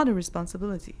 it's not a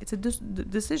responsibility. It's a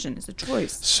decision. It's a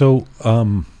choice. So,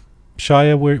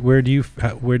 Shaya, where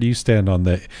do you stand on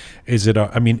the? Is it?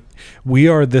 I mean, we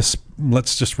are this.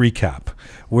 Let's just recap.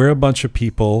 We're a bunch of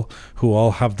people who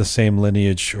all have the same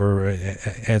lineage or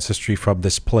ancestry from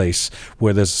this place,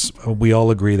 where we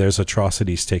all agree there's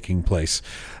atrocities taking place.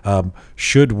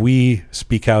 Should we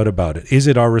speak out about it? Is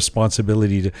it our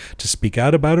responsibility to speak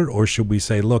out about it, or should we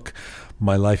say, look,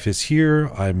 my life is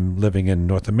here, I'm living in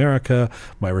North America,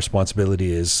 my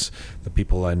responsibility is the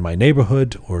people in my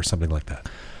neighborhood, or something like that?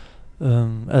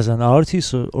 As an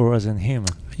artist or as a human?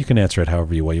 You can answer it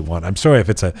however you want. I'm sorry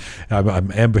if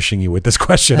I'm ambushing you with this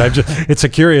question. It's a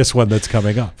curious one that's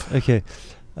coming up. Okay.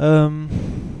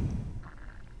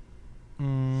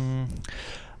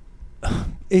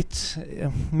 It's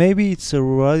maybe it's a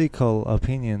radical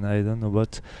opinion, I don't know,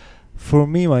 but for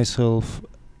me myself,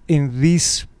 in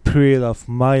this period of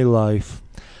my life,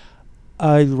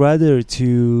 I'd rather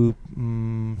to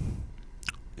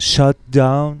shut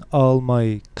down all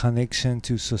my connection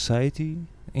to society.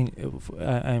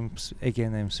 I'm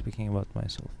speaking about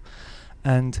myself,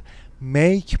 and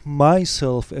make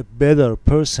myself a better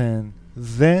person.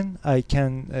 Then I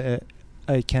can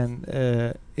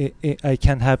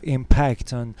have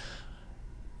impact on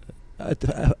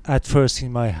at first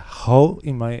in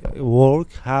my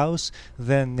work house,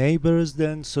 then neighbors,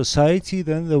 then society,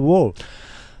 then the world.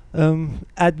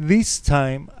 At this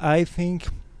time, I think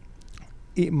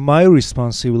my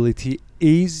responsibility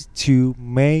is to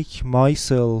make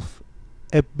myself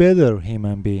a better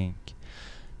human being.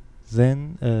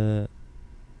 Then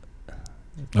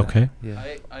okay. Yeah.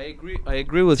 I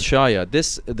agree with Shaya.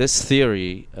 This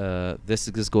theory, this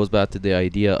goes back to the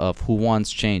idea of who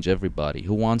wants change. Everybody.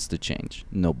 Who wants to change?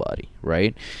 Nobody,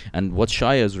 right? And what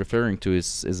Shaya is referring to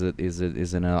is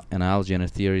an analogy and a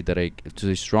theory that I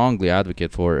strongly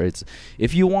advocate for. It's,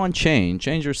 if you want change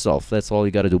yourself. That's all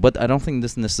you got to do. But I don't think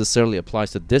this necessarily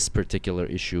applies to this particular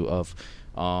issue of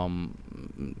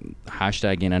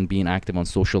hashtagging and being active on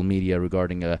social media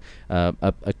regarding a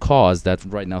cause that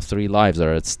right now 3 lives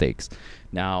are at stakes.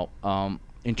 Now,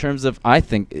 in terms of, I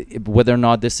think, whether or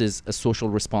not this is a social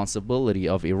responsibility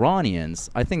of Iranians,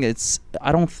 I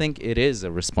don't think it is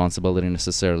a responsibility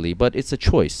necessarily, but it's a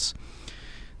choice.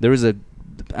 There is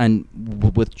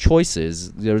with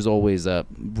choices, there's always a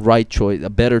right choice, a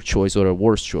better choice, or a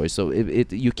worse choice. So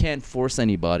you can't force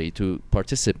anybody to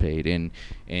participate in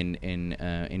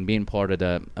being part of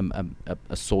a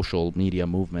social media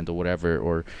movement or whatever,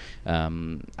 or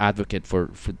advocate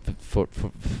for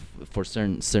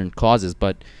certain causes.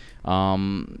 But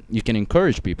you can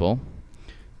encourage people.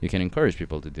 You can encourage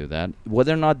people to do that.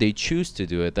 Whether or not they choose to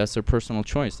do it, that's their personal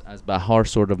choice. As Bahar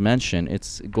sort of mentioned,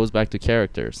 it goes back to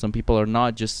character. Some people are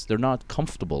they're not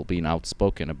comfortable being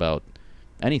outspoken about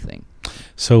anything.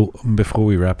 So before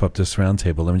we wrap up this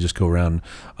roundtable, let me just go around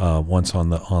once on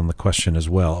the question as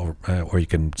well, or you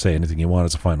can say anything you want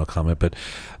as a final comment. But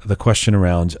the question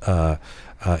around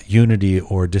unity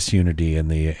or disunity in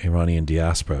the Iranian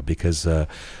diaspora, because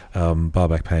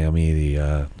Babak Payami,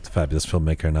 the fabulous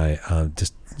filmmaker, and I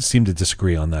just seem to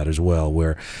disagree on that as well,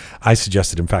 where I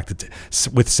suggested, in fact, that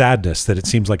with sadness, that it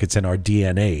seems like it's in our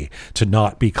DNA to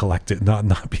not be collective,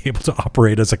 not be able to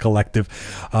operate as a collective.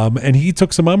 And he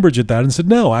took some umbrage at that and said,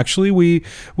 no, actually we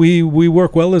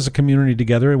work well as a community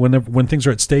together. When things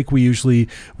are at stake, we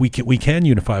can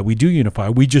unify. We do unify.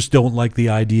 We just don't like the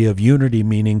idea of unity,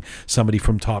 meaning somebody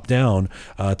from top down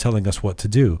telling us what to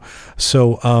do.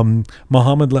 So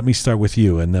Mohammed, let me start with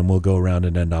you, and then we'll go around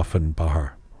and end off in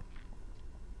Bahar.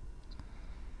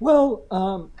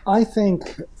 Well, I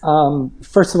think,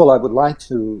 first of all, I would like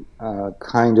to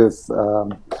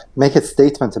make a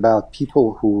statement about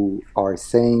people who are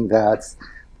saying that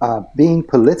being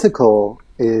political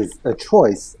is a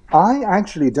choice. I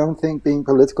actually don't think being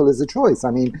political is a choice. I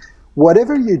mean,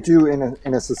 whatever you do in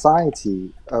a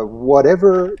society,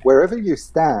 wherever you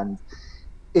stand,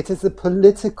 it is a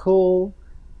political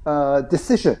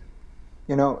decision.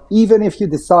 You know, even if you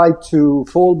decide to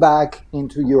fall back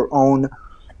into your own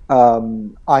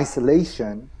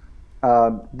isolation,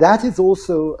 that is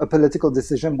also a political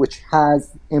decision which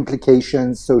has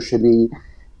implications socially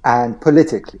and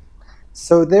politically.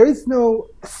 So there is no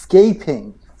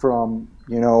escaping from,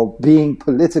 being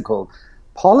political.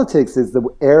 Politics is the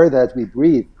air that we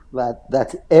breathe,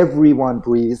 that everyone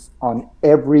breathes on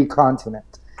every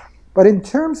continent. But in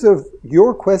terms of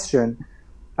your question,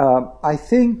 I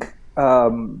think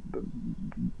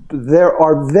there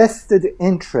are vested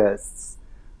interests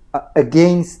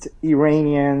against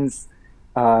Iranians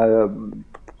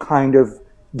kind of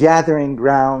gathering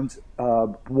around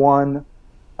one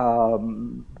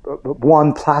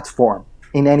platform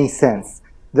in any sense.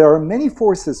 There are many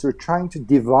forces who are trying to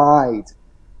divide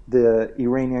the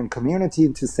Iranian community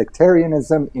into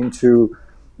sectarianism, into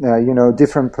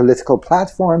different political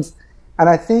platforms. And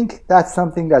I think that's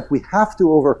something that we have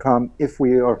to overcome if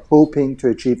we are hoping to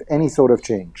achieve any sort of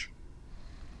change.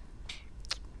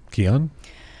 Jian?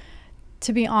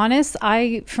 To be honest,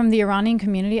 from the Iranian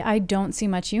community, I don't see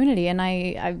much unity, and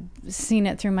I've seen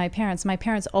it through my parents. My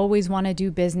parents always want to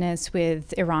do business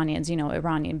with Iranians,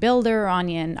 Iranian builder,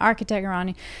 Iranian architect,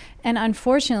 Iranian. And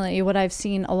unfortunately, what I've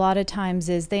seen a lot of times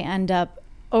is they end up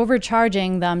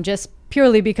overcharging them just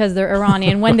purely because they're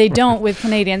Iranian when they don't with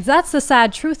Canadians. That's the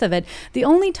sad truth of it. The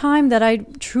only time that I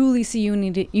truly see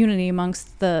unity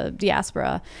amongst the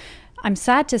diaspora, I'm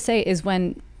sad to say, is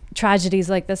when tragedies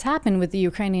like this happen, with the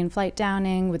Ukrainian flight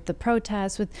downing, with the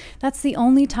protests. That's the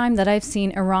only time that I've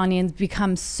seen Iranians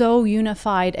become so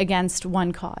unified against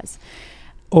one cause.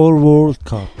 Or World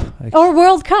Cup. Actually. Or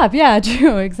World Cup, yeah,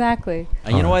 true, exactly.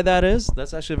 And you know why that is?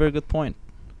 That's actually a very good point.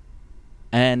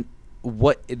 And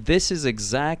this is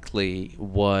exactly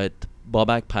what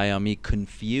Babak Payami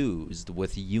confused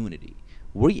with unity.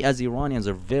 We as Iranians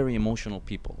are very emotional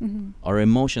people. Mm-hmm. Our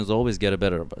emotions always get the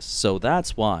better of us. So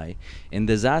that's why in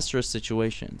disastrous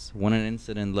situations, when an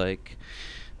incident like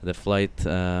the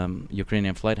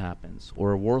Ukrainian flight happens,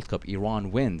 or a World Cup,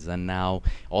 Iran wins, and now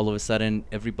all of a sudden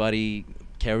everybody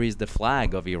carries the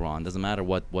flag of Iran, doesn't matter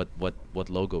what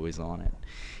logo is on it.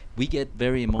 We get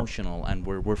very emotional, and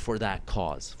we're for that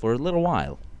cause for a little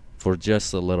while, for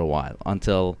just a little while,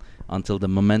 until the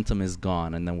momentum is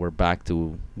gone, and then we're back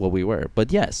to what we were.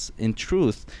 But yes, in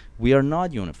truth, we are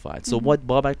not unified. So what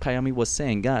Babak Payami was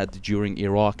saying, God, during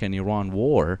Iraq and Iran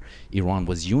war, Iran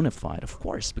was unified, of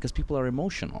course, because people are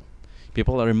emotional.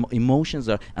 Emotions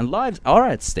are, and lives are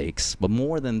at stakes. But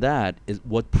more than that is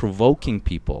what provoking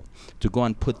people to go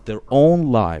and put their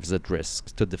own lives at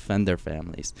risk to defend their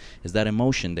families is that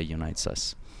emotion that unites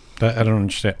us. I don't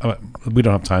understand. We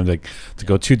don't have time to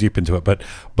go too deep into it.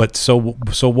 But so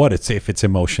what? If it's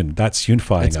emotion, that's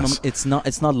unifying us. It's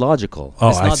not logical. Oh,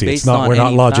 it's I not see. Based It's not. on We're not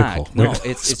any logical. Fact. No,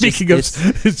 it's speaking it's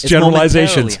it's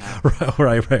generalizations.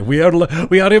 Right. We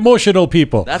are emotional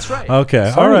people. That's right.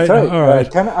 Okay. Sorry. All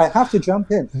right. I have to jump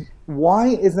in. Why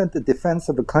isn't the defense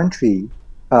of a country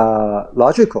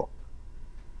logical?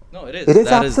 No, it is. It is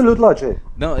absolute logic.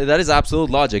 No, that is absolute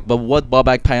logic. But what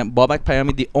Babak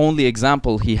Payami, the only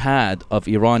example he had of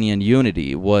Iranian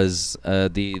unity was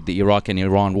the Iraq and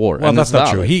Iran war. Well, and that's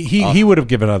not true. He would have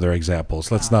given other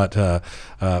examples. Let's not.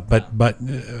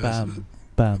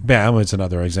 Bam is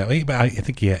another example. I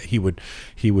think he would.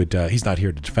 He's not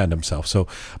here to defend himself. So,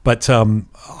 but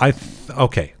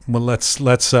okay. Well, let's.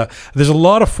 There's a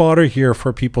lot of fodder here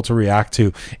for people to react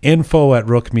to.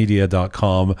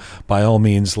 info@roqemedia.com. By all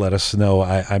means, let us know.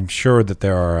 I'm sure that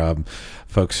there are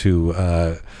folks who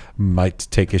might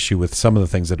take issue with some of the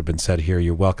things that have been said here.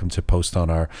 You're welcome to post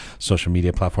on our social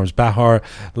media platforms. Bahar,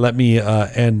 let me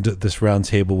end this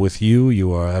roundtable with you.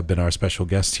 You have been our special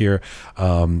guest here.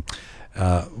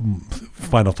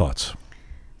 Final thoughts.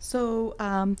 So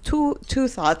two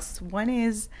thoughts. One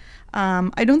is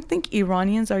I don't think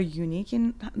Iranians are unique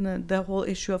in the whole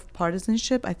issue of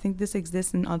partisanship. I think this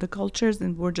exists in other cultures,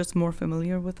 and we're just more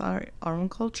familiar with our own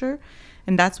culture,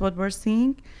 and that's what we're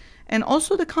seeing. And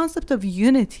also the concept of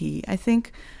unity, I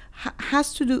think,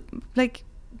 has to do,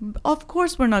 of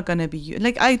course we're not going to be,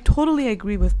 I totally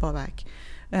agree with Babak.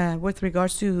 With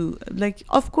regards to,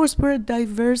 of course, we're a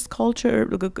diverse country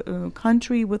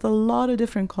with a lot of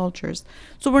different cultures.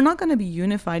 So we're not going to be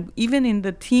unified, even in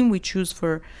the team we choose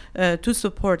to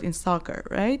support in soccer,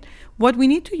 right? What we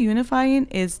need to unify in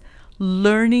is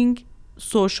learning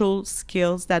social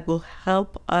skills that will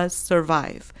help us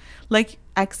survive, like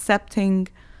accepting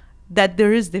that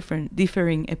there is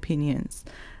differing opinions.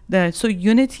 So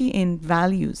unity in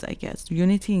values, I guess,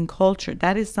 unity in culture,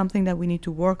 that is something that we need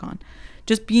to work on.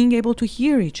 Just being able to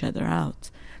hear each other out,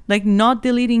 not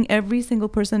deleting every single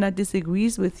person that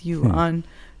disagrees with you on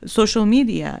social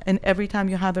media, and every time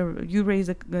you raise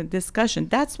a discussion.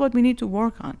 That's what we need to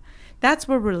work on. That's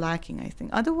where we're lacking, I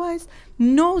think. Otherwise,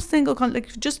 no single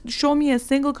just show me a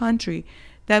single country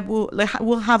that will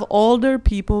have all their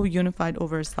people unified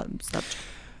over a subject.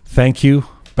 Thank you,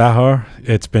 Bahar.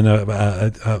 It's been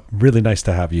a really nice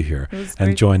to have you here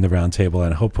and join the roundtable,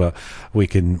 and I hope we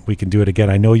can do it again.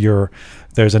 I know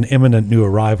there's an imminent new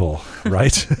arrival,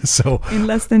 right? So in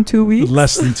less than 2 weeks.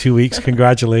 Less than 2 weeks.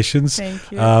 Congratulations.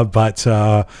 Thank you. But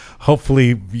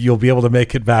hopefully you'll be able to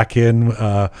make it back in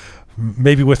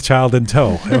maybe with child in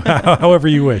tow, however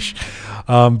you wish.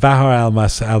 Bahar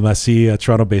Almasi, a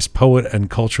Toronto-based poet and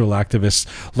cultural activist.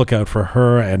 Look out for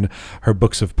her and her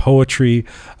books of poetry.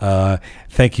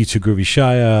 Thank you to Groovy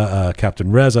Shaya,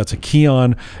 Captain Reza, to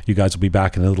Keon. You guys will be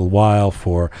back in a little while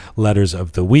for Letters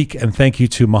of the Week. And thank you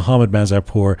to Mohammad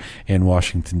Manzarpour in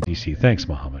Washington, D.C. Thanks,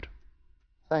 Mohammad.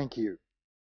 Thank you.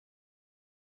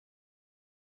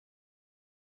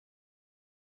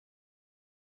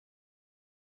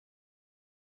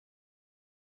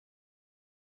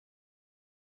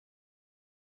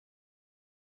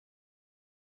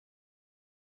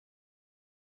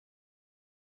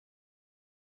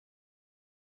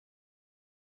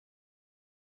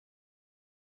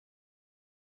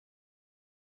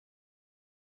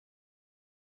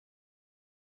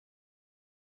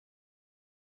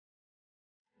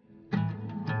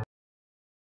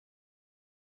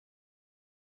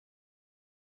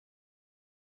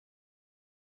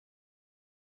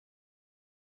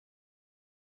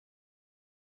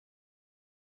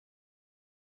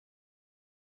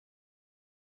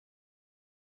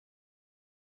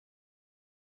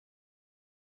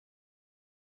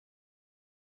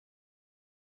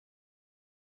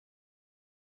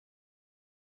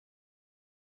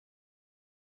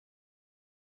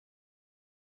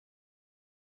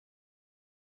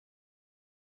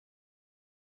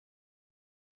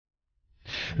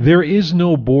 There is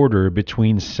no border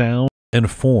between sound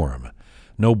and form,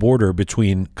 no border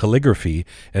between calligraphy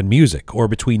and music, or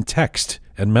between text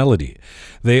and melody.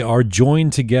 They are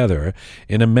joined together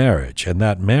in a marriage, and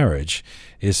that marriage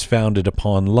is founded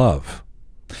upon love.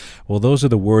 Well, those are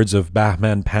the words of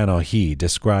Bahman Panahi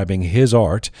describing his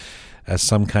art as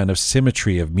some kind of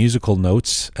symmetry of musical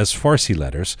notes as Farsi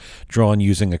letters drawn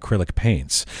using acrylic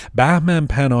paints. Bahman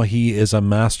Panahi is a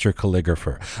master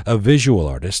calligrapher, a visual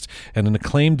artist, and an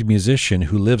acclaimed musician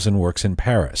who lives and works in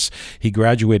Paris. He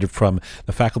graduated from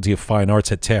the Faculty of Fine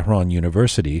Arts at Tehran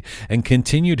University and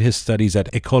continued his studies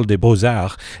at École des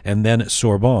Beaux-Arts and then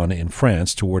Sorbonne in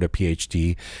France toward a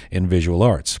PhD in visual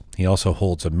arts. He also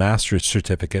holds a master's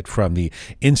certificate from the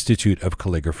Institute of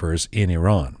Calligraphers in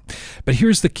Iran. But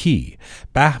here's the key.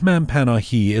 Bahman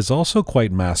Panahi is also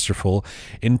quite masterful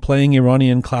in playing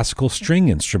Iranian classical string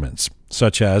instruments,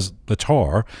 such as the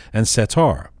tar and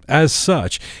setar. As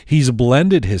such, he's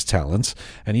blended his talents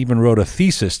and even wrote a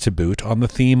thesis to boot on the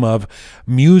theme of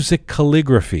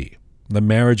musicalligraphy, the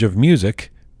marriage of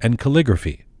music and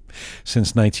calligraphy.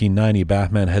 Since 1990,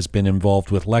 Bahman has been involved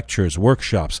with lectures,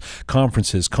 workshops,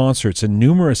 conferences, concerts, and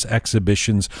numerous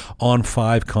exhibitions on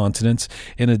 5 continents.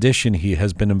 In addition, he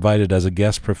has been invited as a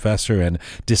guest professor and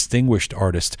distinguished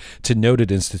artist to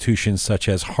noted institutions such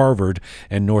as Harvard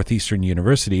and Northeastern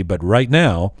University. But right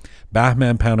now,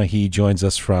 Bahman Panahi joins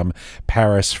us from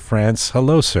Paris, France.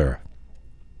 Hello, sir.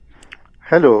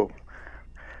 Hello.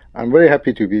 I'm very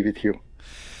happy to be with you.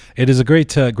 It is a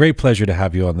great pleasure to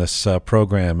have you on this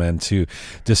program and to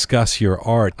discuss your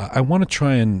art. I want to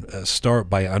try and start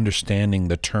by understanding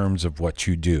the terms of what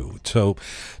you do. So,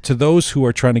 to those who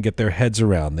are trying to get their heads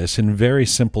around this, in very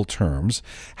simple terms,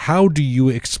 how do you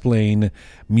explain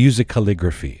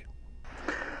musicalligraphy?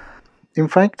 In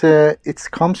fact, it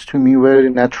comes to me very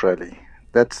naturally.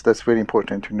 That's very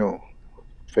important to know,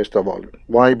 first of all.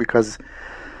 Why? Because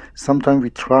sometimes we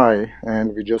try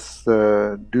and we just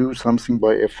do something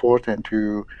by effort and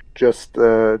to just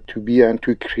to be and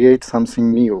to create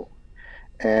something new,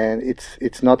 and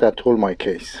it's not at all my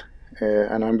case,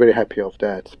 and I'm very happy of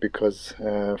that because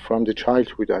from the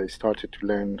childhood I started to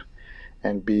learn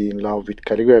and be in love with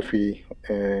calligraphy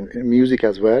and music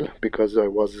as well, because I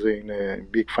was in a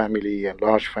big family and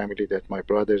large family that my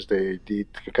brothers, they did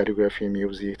calligraphy,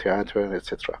 music, theater,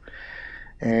 etc.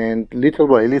 And little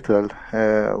by little,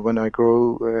 when I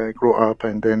grow up,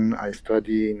 and then I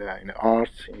study in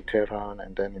art in Tehran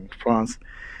and then in France,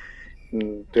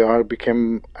 the art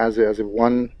became as a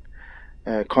one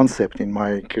concept in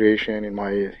my creation, in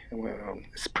my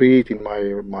spirit, in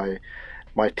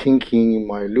my thinking, in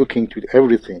my looking to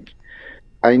everything.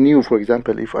 I knew, for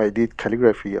example, if I did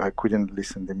calligraphy, I couldn't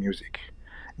listen to music.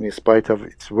 In spite of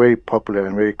it's very popular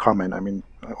and very common. I mean,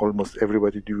 almost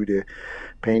everybody do the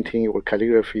painting or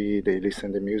calligraphy. They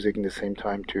listen to music in the same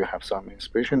time to have some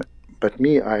inspiration. But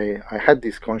me, I had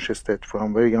this conscious that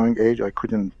from a very young age, I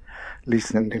couldn't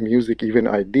listen to music. Even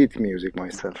I did music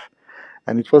myself.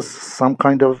 And it was some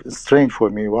kind of strange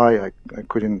for me why I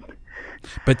couldn't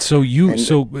But so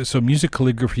music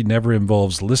calligraphy never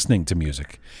involves listening to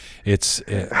music. It's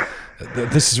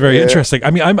this is very interesting. I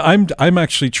mean, I'm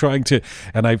actually trying to,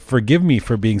 and forgive me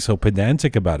for being so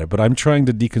pedantic about it, but I'm trying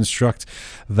to deconstruct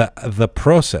the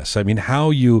process. I mean, how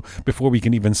you, before we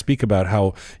can even speak about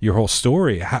how your whole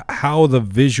story, how the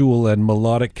visual and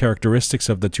melodic characteristics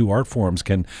of the two art forms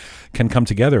can come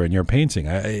together in your painting.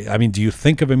 I mean, do you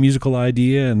think of a musical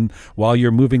idea and while you're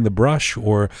moving the brush,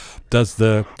 or does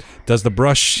the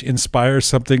brush inspire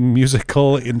something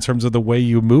musical in terms of the way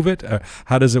you move it?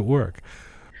 How does it work?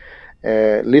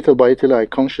 Little by little, I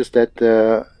conscious that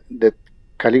that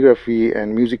calligraphy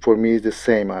and music for me is the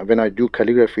same. When I do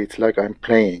calligraphy, it's like I'm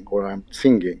playing or I'm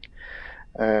singing.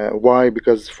 Why?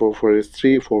 Because for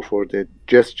history, for the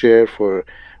gesture, for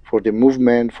the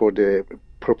movement, for the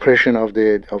progression of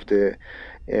the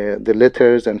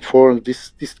letters and forms,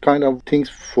 this kind of things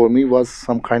for me was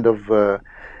some kind of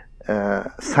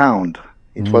sound.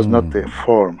 It was not the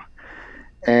form.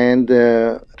 And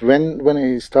when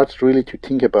I started really to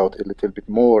think about it a little bit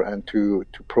more and to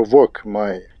provoke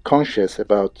my conscience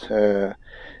about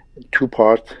two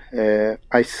parts,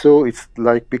 I saw it's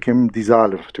like became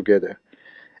dissolved together,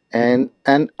 and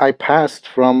I passed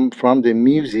from the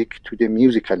music to the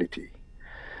musicality.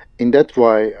 In that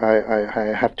way,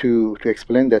 I have to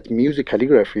explain that music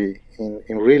calligraphy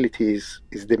in reality is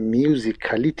the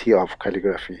musicality of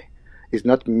calligraphy. It's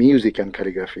not music and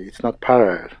calligraphy. It's not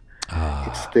parallel.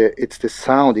 It's the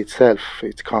sound itself.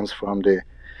 It comes from the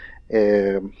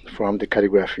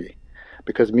calligraphy,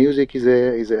 because music is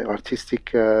a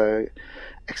artistic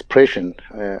expression.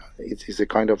 It is a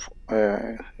kind of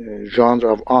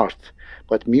genre of art,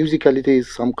 but musicality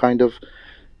is some kind of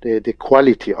the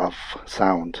quality of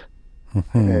sound.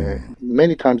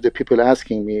 Many times the people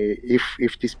asking me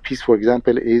if this piece, for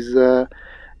example, is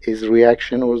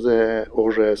reaction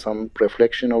or some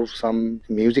reflection of some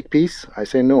music piece. I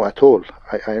say no at all.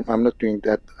 I'm not doing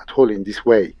that at all in this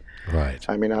way. Right.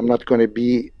 I mean, I'm not going to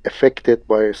be affected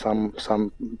by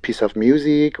some piece of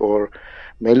music or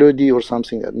melody or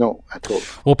something. No, at all.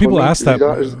 Well, people ask that.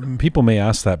 People may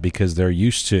ask that because they're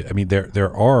used to. I mean,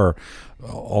 there are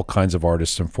all kinds of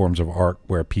artists and forms of art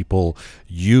where people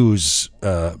use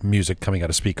music coming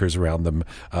out of speakers around them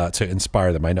to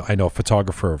inspire them. I know a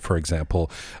photographer, for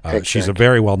example. Exactly. She's a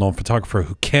very well-known photographer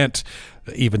who can't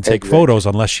even take photos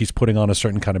unless she's putting on a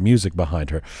certain kind of music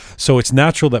behind her. So it's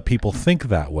natural that people think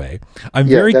that way. I'm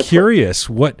very curious.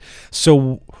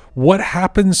 What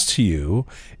happens to you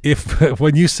if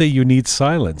when you say you need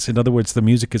silence? In other words, the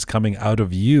music is coming out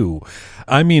of you.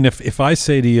 I mean, if I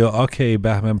say to you, okay,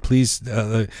 Bahman, please,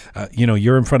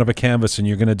 you're in front of a canvas and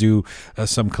you're going to do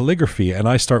some calligraphy, and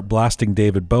I start blasting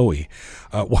David Bowie,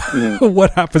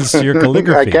 what happens to your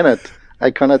calligraphy? I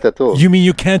cannot at all. You mean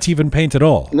you can't even paint at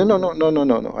all? No.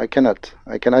 I cannot.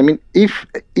 I mean,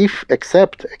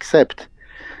 except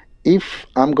if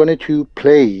I'm going to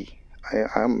play.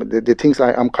 The things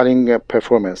I'm calling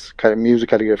performance, music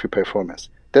calligraphy performance.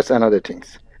 That's another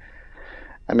things.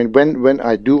 I mean, when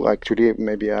I do actually,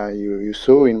 maybe you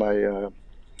saw in my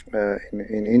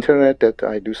in internet that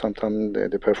I do sometimes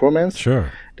the performance. Sure.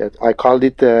 That I called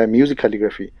it music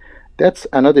calligraphy. That's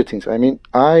another things. I mean,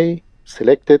 I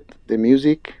selected the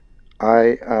music.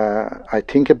 I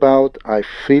think about, I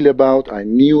feel about, I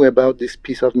knew about this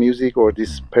piece of music or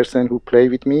this person who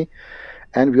played with me.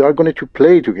 And we are going to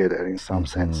play together in some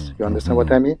sense. You understand what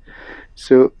I mean?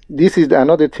 So this is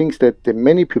another thing that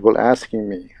many people asking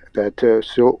me that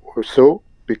so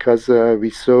because we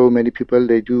saw many people,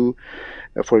 they do,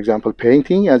 for example,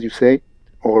 painting, as you say,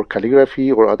 or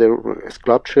calligraphy or other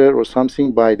sculpture or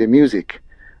something by the music,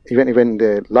 even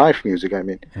the live music. I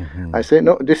mean, I say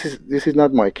no. This is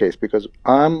not my case, because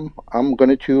I'm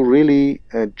going to really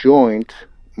join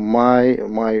my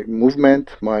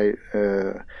movement, my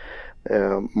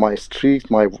street,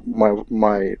 my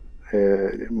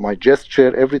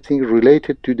gesture, everything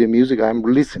related to the music I'm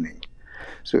listening.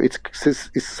 So it's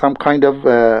some kind of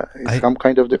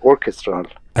the orchestral.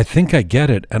 I think I get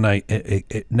it, and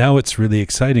now it's really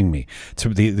exciting me.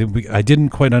 I didn't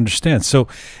quite understand. So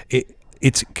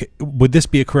would this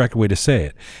be a correct way to say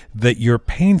it? That your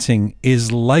painting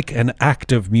is like an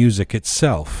act of music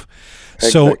itself.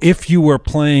 So if you were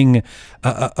playing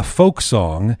a folk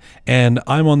song and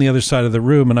I'm on the other side of the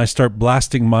room and I start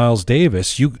blasting Miles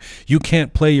Davis, you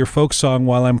can't play your folk song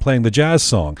while I'm playing the jazz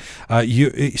song.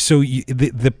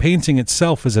 The painting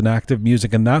itself is an act of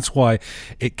music, and that's why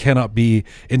it cannot be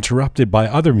interrupted by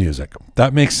other music.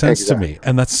 That makes sense to me,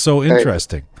 and that's so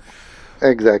interesting.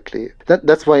 Exactly.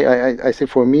 That's why I say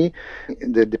for me,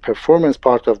 the performance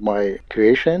part of my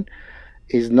creation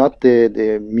is not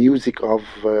the music of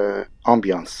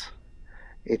ambience.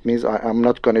 It means I'm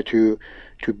not going to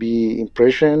be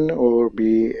impression or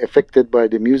be affected by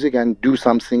the music and do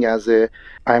something as a.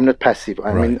 I am not passive.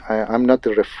 I mean, I'm not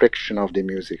a reflection of the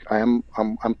music. I'm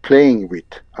playing with.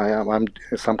 I'm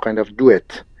some kind of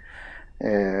duet.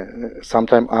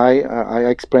 Sometimes I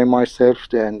explain myself,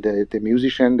 and the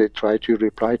musician, they try to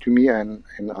reply to me, and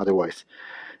otherwise.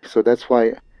 So that's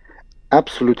why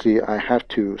absolutely I have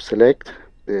to select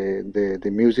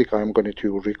the music I'm going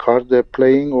to record the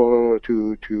playing or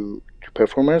to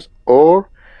performers, or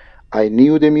I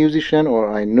knew the musician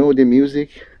or I know the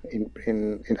music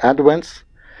in advance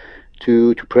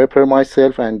to prepare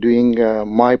myself and doing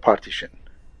my partition.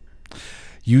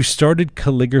 You started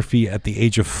calligraphy at the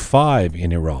age of 5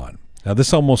 in Iran. Now,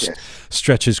 this almost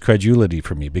stretches credulity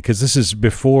for me, because this is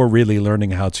before really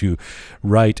learning how to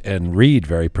write and read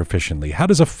very proficiently. How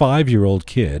does a 5-year-old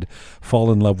kid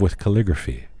fall in love with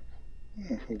calligraphy?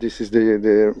 This is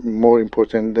the more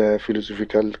important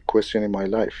philosophical question in my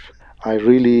life. I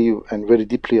really and very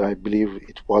deeply, I believe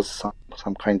it was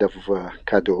some kind of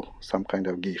cadeau, some kind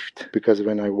of gift. Because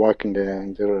when I walk in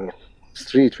the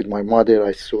street with my mother,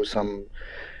 I saw some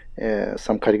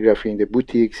calligraphy in the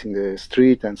boutiques, in the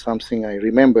street, and something I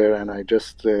remember, and I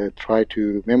just try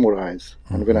to memorize.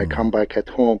 And when I come back at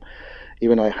home,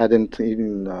 even I hadn't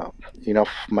even enough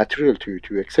material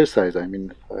to exercise. I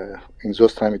mean, in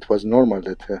those times it was normal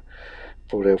that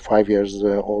for 5 years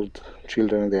old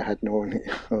children, they had no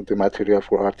the material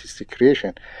for artistic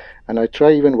creation. And I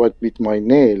try even with my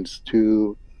nails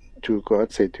to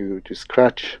let's say to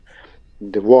scratch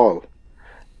the wall,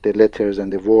 the letters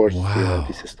and the words,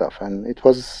 this stuff. And it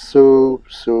was so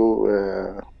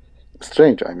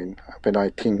strange, I mean, when I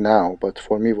think now, but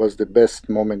for me it was the best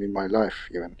moment in my life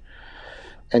even.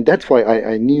 And that's why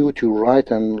I knew to write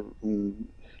and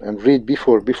read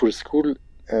before school,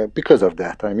 because of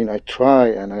that. I mean, I try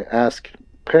and I ask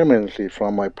permanently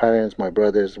from my parents, my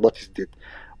brothers, what is it?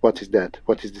 What is that?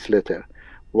 What is this letter?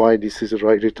 Why this is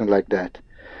written like that?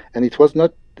 And it was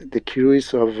not the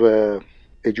curious of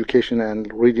education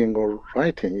and reading or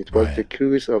writing. It was the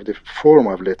curious of the form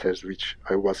of letters, which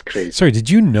I was crazy. Sorry,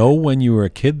 did you know when you were a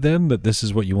kid then that this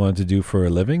is what you wanted to do for a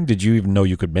living? Did you even know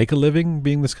you could make a living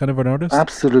being this kind of an artist?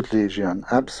 Absolutely, Jian,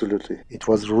 absolutely. It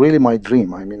was really my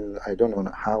dream. I mean, I don't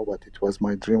know how, but it was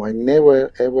my dream. I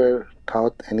never, ever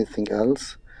thought anything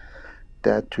else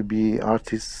that to be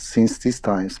artist since these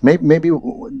times. Maybe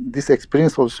this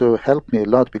experience also helped me a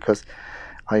lot, because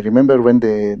I remember when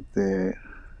the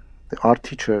art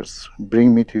teachers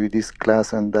bring me to this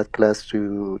class and that class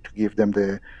to give them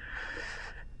the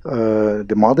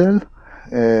model.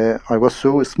 I was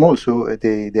so small, so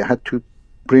they had to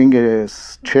bring a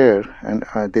chair, and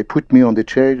they put me on the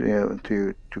chair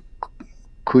to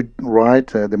could write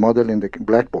the model in the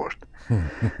blackboard.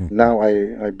 Now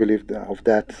I believe of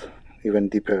that even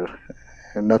deeper.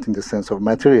 Not in the sense of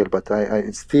material, but I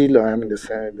am in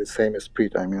the same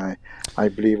spirit. I mean, I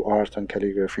believe art and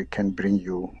calligraphy can bring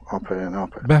you upper and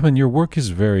upper. Bahman, your work is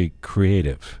very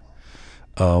creative.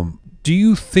 Do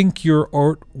you think your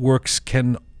artworks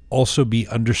can also be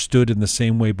understood in the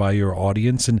same way by your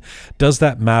audience? And does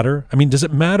that matter? I mean, does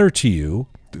it matter to you?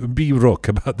 Be Roqe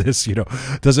about this, you know.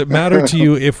 Does it matter to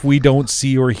you if we don't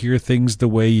see or hear things the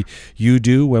way you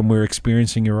do when we're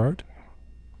experiencing your art?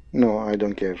 No, I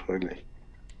don't care, really.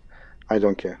 I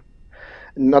don't care.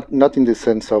 Not in the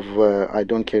sense of I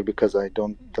don't care because I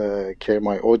don't care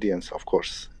my audience, of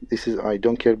course. I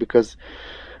don't care because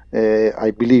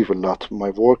I believe a lot in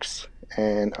my works,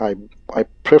 and I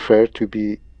prefer to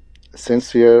be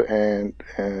sincere and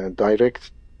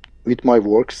direct with my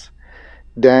works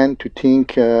than to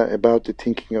think about the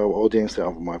thinking of audience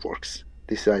of my works.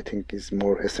 This, I think, is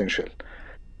more essential.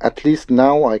 At least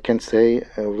now I can say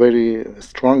very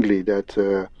strongly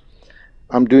that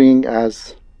I'm doing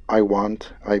as I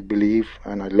want, I believe,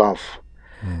 and I love.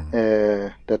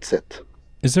 That's it.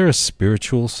 Is there a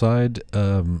spiritual side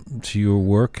to your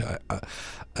work?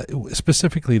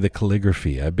 Specifically the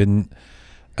calligraphy. I've been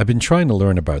trying to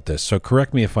learn about this, so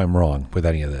correct me if I'm wrong with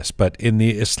any of this, but in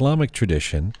the Islamic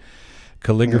tradition,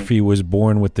 calligraphy was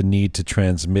born with the need to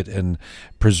transmit and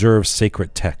preserve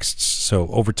sacred texts. So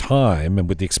over time, and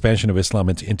with the expansion of Islam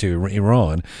into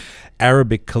Iran,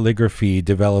 Arabic calligraphy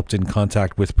developed in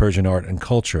contact with Persian art and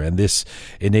culture, and this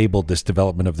enabled this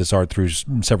development of this art through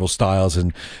several styles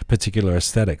and particular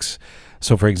aesthetics.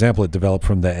 So, for example, it developed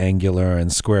from the angular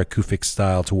and square Kufic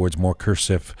style towards more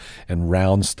cursive and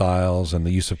round styles, and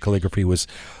the use of calligraphy was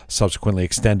subsequently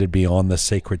extended beyond the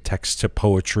sacred texts to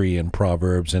poetry and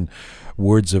proverbs and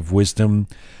words of wisdom.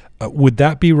 Would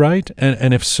that be right?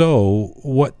 And if so,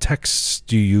 what texts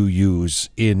do you use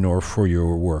in or for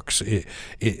your works?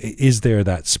 Is there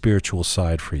that spiritual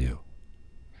side for you?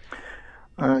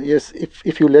 Yes,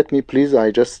 if you let me, please,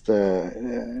 I just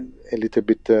a little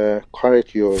bit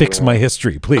correct your fix my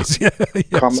history, please. Yes.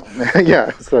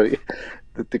 Yeah, sorry.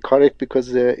 The correct,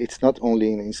 because it's not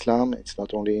only in Islam, it's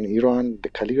not only in Iran. The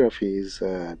calligraphy is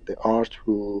the art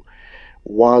who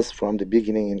was from the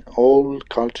beginning in all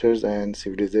cultures and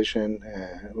civilization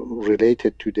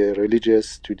related to the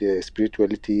religious, to the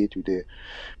spirituality, to the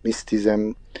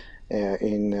mysticism.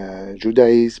 In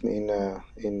Judaism,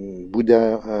 in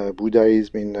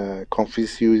Buddhism, in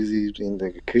Confucianism, in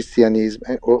the Christianism,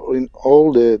 or in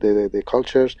all the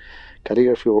cultures,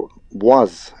 calligraphy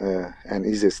was and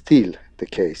is still the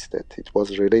case, that it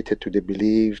was related to the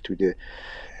belief, to the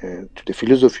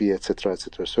philosophy, etc.,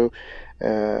 etc. So,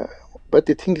 but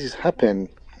the thing is happen,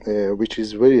 which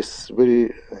is very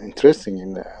interesting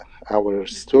in our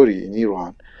story in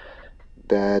Iran,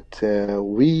 that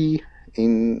we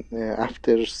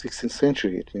after 16th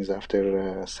century, it means after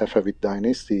Safavid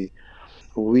dynasty,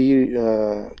 we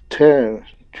turn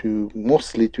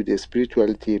mostly to the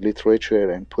spirituality, literature,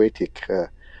 and poetic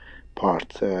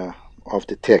part of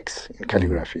the text in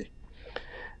calligraphy,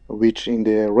 which in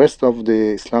the rest of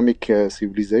the Islamic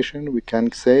civilization, we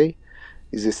can say,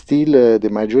 is still the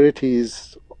majority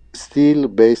is still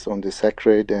based on the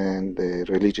sacred and the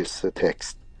religious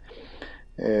text.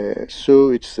 So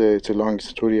it's a long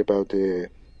story about the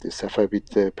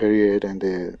Safavid period and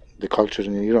the culture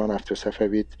in Iran after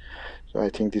Safavid. So I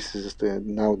think this is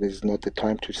now is not the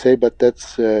time to say, but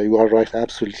that's you are right,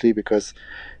 absolutely, because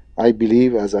I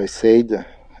believe, as I said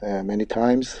many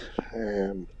times,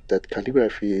 that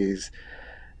calligraphy is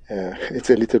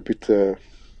it's a little bit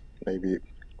maybe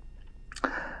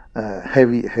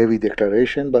heavy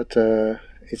declaration, but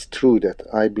it's true that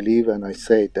I believe and I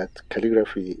say that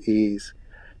calligraphy is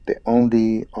the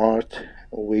only art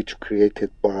which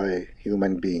created by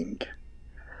human being.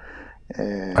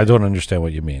 I don't understand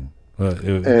what you mean.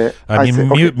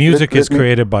 Music is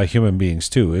created by human beings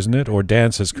too, isn't it? Or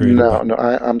dance is created by... No,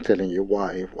 I'm telling you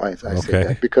why I say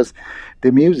that. Because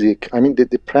the music, I mean,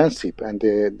 the principle and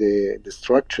the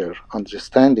structure,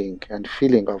 understanding and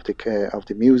feeling of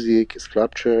the music,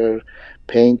 sculpture,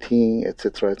 painting,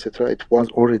 etc., it was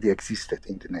already existed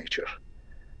in the nature.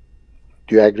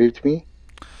 Do you agree with me?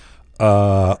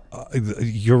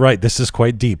 You're right. This is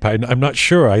quite deep. I'm not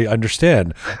sure I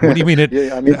understand. What do you mean it?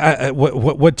 Yeah, I mean,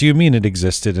 what do you mean it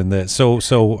existed in the?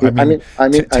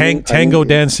 Tango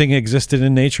dancing existed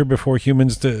in nature before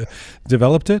humans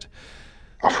developed it.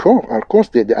 Of course,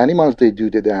 the animals, they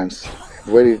do the dance.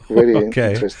 Very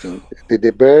okay. Interesting.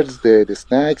 The birds, the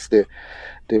snakes, the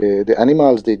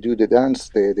animals, they do the dance.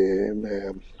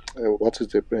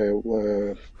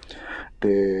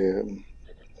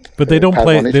 But they don't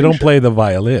play. They don't play the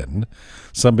violin.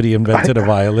 Somebody invented a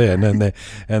violin, and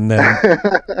then.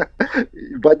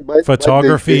 but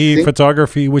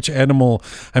photography. Which animal?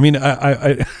 I mean,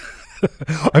 I'm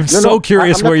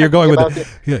curious where you're going with it.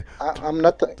 Yeah. I'm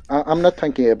not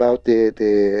thinking about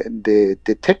the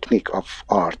technique of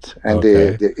art and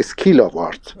the skill of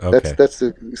art. Okay. That's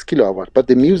the skill of art. But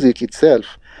the music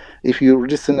itself, if you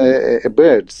listen to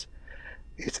birds,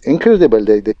 it's incredible.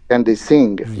 They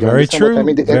sing. Very true. I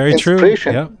mean, very true.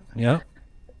 Yeah.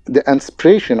 The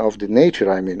inspiration of the nature.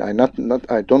 I mean, I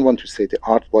don't want to say the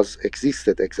art was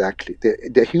existed exactly.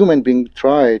 The human being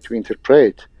try to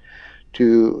interpret,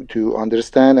 to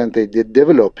understand, and they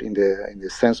develop in the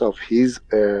sense of his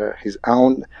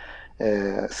own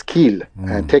skill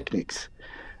and techniques.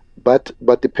 But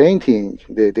the painting,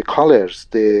 the colors,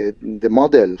 the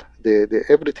model, the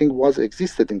everything was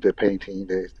existed in the painting,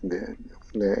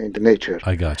 in the nature.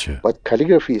 I got you. But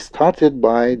calligraphy started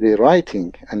by the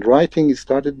writing, and writing is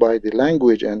started by the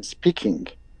language and speaking.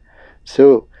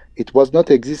 So it was not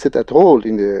existed at all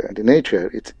in the nature.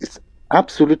 It's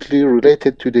absolutely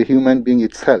related to the human being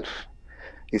itself.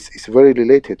 It's very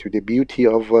related to the beauty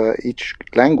of each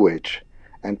language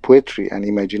and poetry and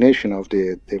imagination of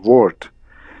the word.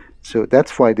 So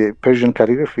that's why the Persian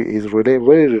calligraphy is very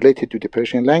related to the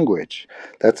Persian language.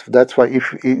 That's why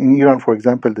if in Iran, for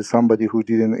example, there's somebody who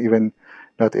didn't even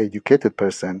not educated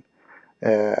person,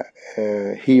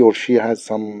 he or she has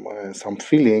some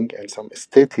feeling and some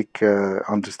aesthetic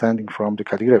understanding from the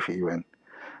calligraphy even.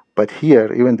 But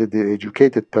here, even the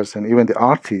educated person, even the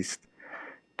artist,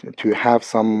 to have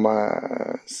some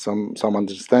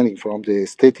understanding from the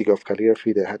aesthetic of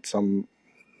calligraphy, they had some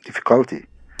difficulty.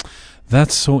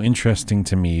 That's so interesting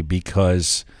to me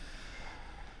because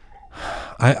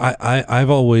I've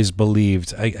always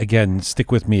believed. Again,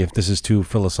 stick with me if this is too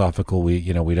philosophical. We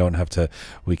don't have to.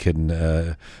 We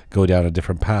can go down a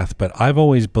different path. But I've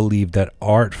always believed that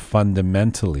art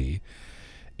fundamentally,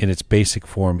 in its basic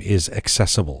form, is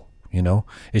accessible.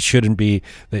 It shouldn't be.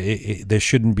 There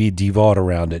shouldn't be default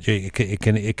around it.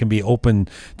 It can be open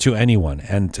to anyone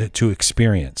and to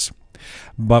experience.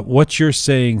 But what you're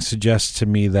saying suggests to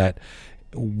me that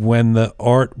when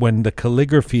the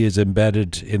calligraphy is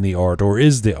embedded in the art, or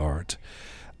is the art,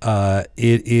 the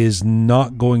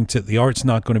art's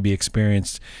not going to be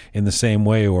experienced in the same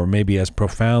way, or maybe as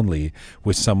profoundly,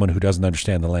 with someone who doesn't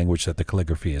understand the language that the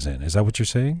calligraphy is in. Is that what you're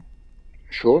saying?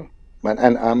 Sure,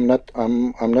 and I'm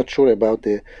not sure about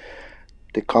the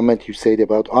comment you said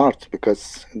about art,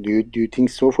 because do you think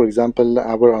so? For example,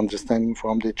 our understanding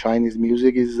from the Chinese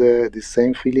music is the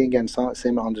same feeling and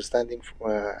same understanding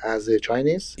as the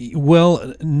Chinese?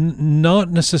 Well, not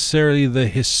necessarily the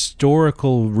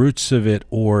historical roots of it,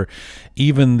 or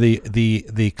even the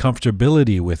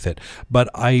comfortability with it, but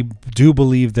I do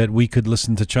believe that we could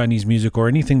listen to Chinese music or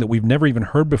anything that we've never even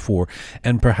heard before,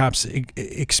 and perhaps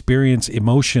experience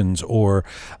emotions or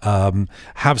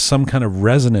have some kind of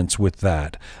resonance with that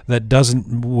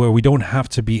doesn't, where we don't have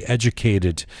to be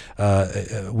educated,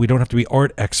 we don't have to be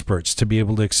art experts to be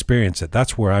able to experience it.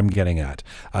 That's where I'm getting at.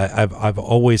 I've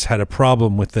always had a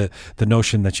problem with the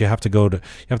notion that you have to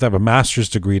have a master's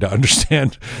degree to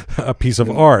understand a piece of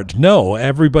art. No,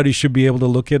 everybody should be able to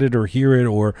look at it or hear it,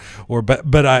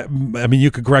 but I mean, you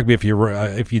could correct me if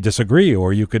you disagree,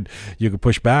 or you could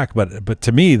push back, but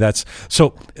to me that's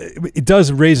so. It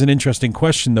does raise an interesting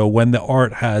question though, when the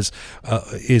art is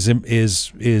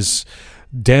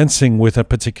dancing with a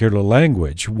particular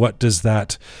language. What does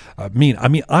that mean? I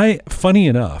mean, funny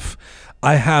enough,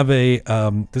 I have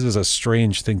this is a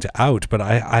strange thing to out, but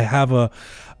I have a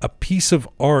piece of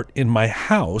art in my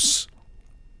house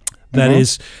that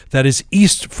is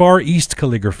far east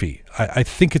calligraphy. I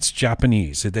think it's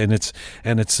Japanese, and it's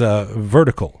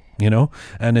vertical,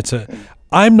 and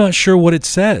I'm not sure what it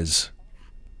says,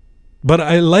 but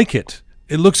I like it.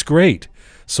 It looks great.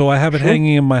 So I have it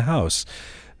hanging in my house.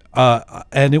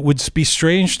 And it would be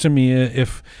strange to me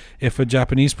if a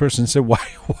Japanese person said, why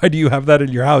do you have that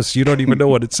in your house? You don't even know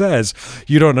what it says.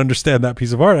 You don't understand that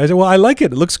piece of art. I said, well, I like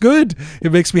it. It looks good.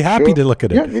 It makes me happy to look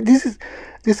at it. Yeah, this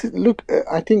is look,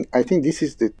 I think this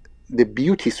is the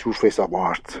beauty surface of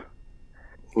art.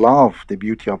 Love the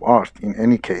beauty of art in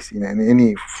any case, in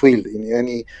any field, in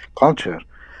any culture.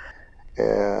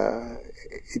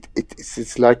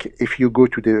 It's like if you go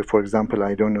to for example,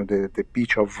 I don't know, the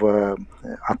beach of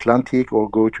Atlantic, or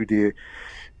go to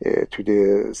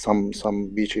some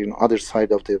beach in other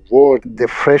side of the world. The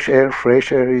fresh air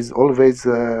is always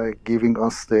giving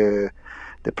us the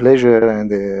pleasure and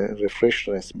the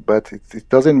refreshness, but it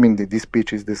doesn't mean that this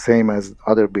beach is the same as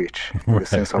other beach in the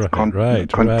sense of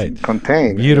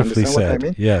contain. Beautifully said. I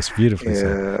mean? Yes, beautifully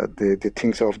said. The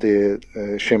things of the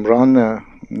Shemran,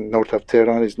 north of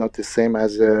Tehran, is not the same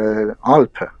as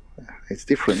Alp. It's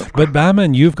different, of course. But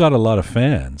Bahman, you've got a lot of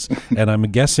fans, and I'm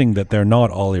guessing that they're not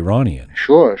all Iranian.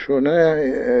 Sure.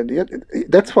 No,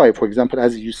 that's why, for example,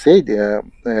 as you said,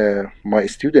 my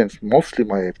students, mostly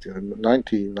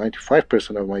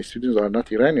 95% of my students are not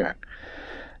Iranian.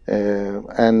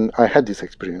 And I had this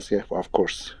experience, yeah, of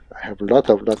course. I have a lot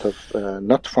of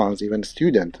not fans, even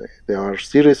students. They are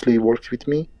seriously worked with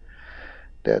me,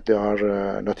 that they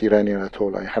are not Iranian at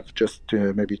all. I have just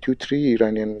maybe 2-3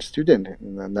 Iranian students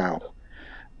now.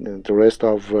 The rest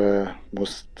of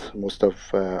most of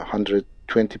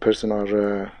 120%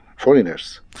 are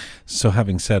foreigners. So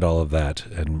having said all of that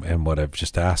and what I've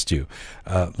just asked you,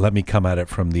 let me come at it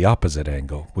from the opposite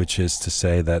angle, which is to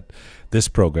say that this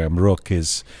program, Roqe,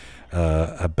 is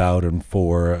about and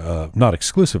for, not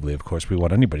exclusively, of course, we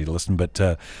want anybody to listen, but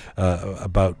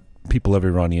about people of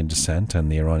Iranian descent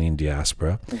and the Iranian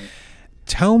diaspora.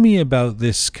 Tell me about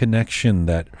this connection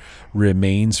that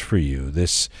remains for you,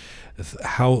 this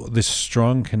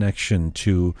strong connection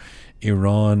to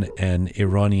Iran and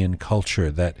Iranian culture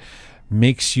that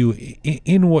makes you,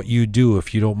 in what you do,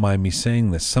 if you don't mind me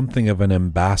saying this, something of an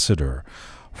ambassador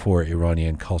for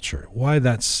Iranian culture. Why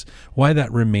that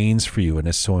remains for you and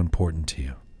is so important to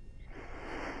you?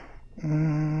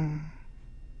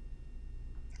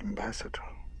 Ambassador.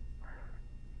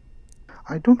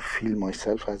 I don't feel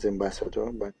myself as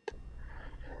ambassador, but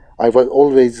I will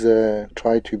always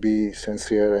try to be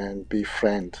sincere and be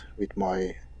friend with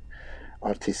my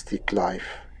artistic life,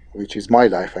 which is my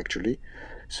life actually.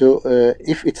 So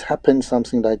if it's happened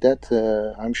something like that,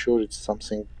 I'm sure it's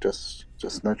something just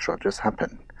natural, just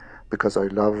happen, because I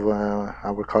love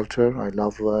our culture. I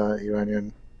love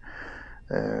Iranian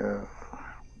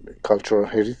cultural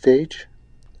heritage.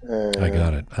 I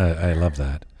got it. I love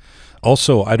that.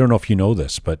 Also, I don't know if you know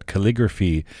this, but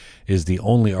calligraphy is the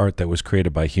only art that was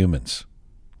created by humans.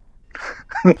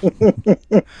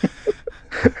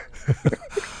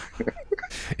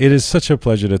 It is such a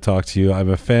pleasure to talk to you. I'm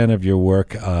a fan of your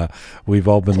work. We've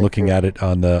all been looking at it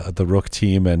on the Roqe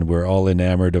team, and we're all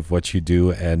enamored of what you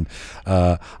do. And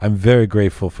I'm very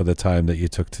grateful for the time that you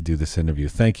took to do this interview.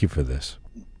 Thank you for this.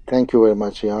 Thank you very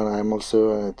much, Jian. I'm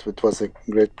also. It was a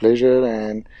great pleasure,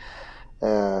 and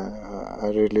I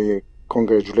really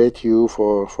congratulate you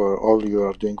for all you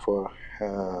are doing for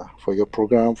your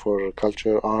program for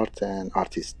culture, art, and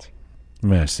artists.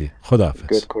 Merci. Khodafis.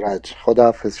 Good courage.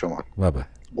 Khodafis shoma. Bye-bye.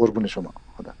 قربون شما.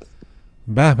 Khodafis.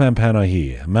 Bahman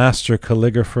Panahi, a master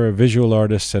calligrapher, visual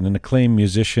artist, and an acclaimed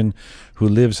musician who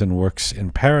lives and works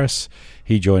in Paris.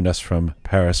 He joined us from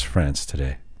Paris, France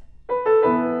today.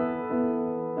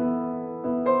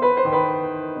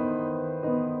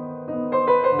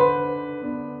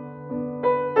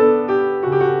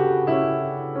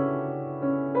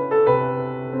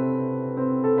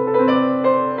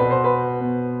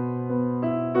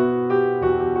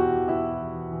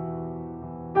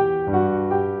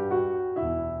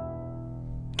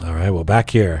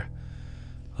 Back here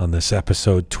on this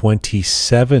episode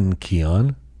 27,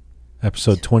 Kian.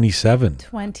 Episode 27.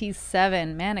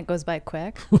 27. Man, it goes by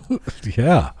quick.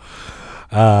 Yeah.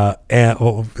 And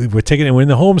we're in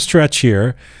the home stretch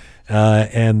here,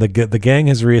 and the gang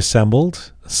has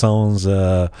reassembled. Sans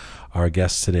our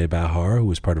guest today, Bahar, who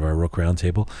was part of our Roqe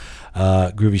Roundtable.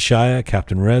 Groovy Shaya,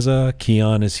 Captain Reza,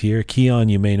 Kian is here. Kian,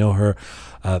 you may know her,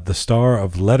 the star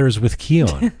of Letters with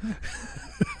Kian.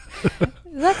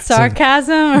 Is that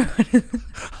sarcasm?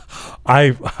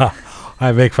 I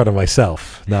make fun of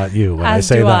myself, not you, when I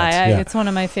say do that. Yeah. It's one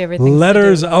of my favorite things.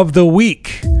 Letters of the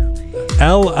week.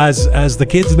 As the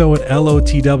kids know it,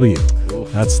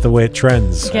 LOTW. That's the way it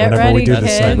trends. Get whenever ready, we do kids.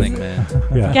 this segment.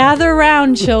 Man. Gather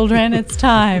round, children. It's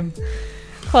time.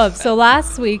 Club. So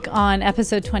last week on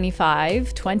episode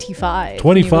 25. Can you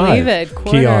believe it?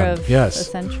 Quarter Kian, of yes. a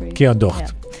century. Kian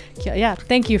Docht. Yeah,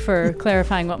 thank you for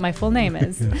clarifying what my full name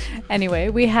is. Anyway,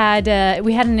 we had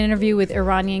an interview with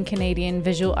Iranian-Canadian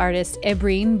visual artist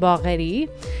Ebreen Bagheri.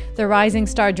 The rising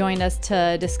star joined us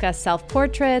to discuss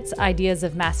self-portraits, ideas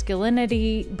of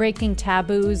masculinity, breaking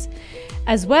taboos,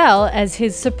 as well as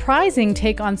his surprising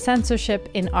take on censorship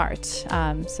in art.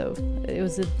 So it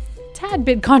was a tad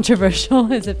bit controversial,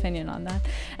 his opinion on that.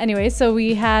 Anyway, so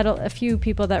we had a few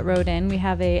people that wrote in. We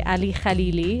have a Ali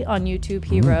Khalili on YouTube.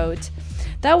 He wrote,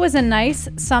 "That was a nice,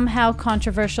 somehow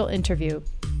controversial interview.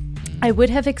 I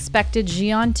would have expected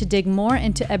Jian to dig more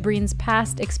into Ebreen's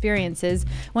past experiences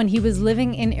when he was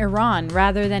living in Iran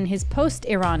rather than his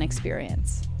post-Iran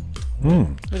experience."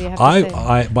 What do you have to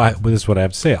say? This is what I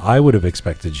have to say. I would have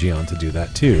expected Jian to do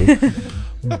that too.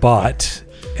 But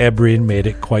Ebreen made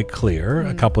it quite clear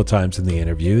a couple of times in the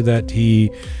interview that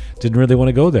he didn't really want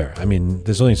to go there. I mean,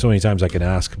 there's only so many times I can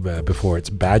ask before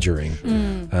it's badgering.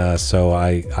 So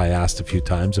I asked a few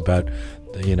times about,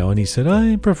 and he said,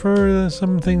 I prefer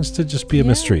some things to just be a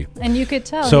mystery. And you could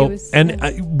tell. So, he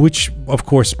was, which of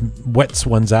course whets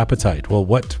one's appetite. Well,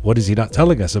 what is he not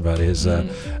telling us about his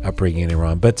upbringing in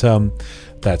Iran? But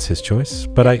that's his choice.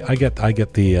 But I get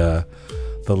the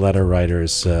letter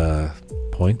writer's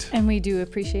point. And we do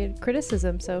appreciate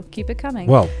criticism, so keep it coming.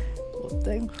 Well,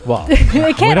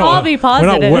 it can't all be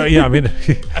positive.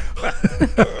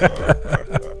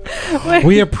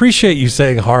 We appreciate you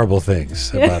saying horrible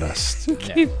things about us.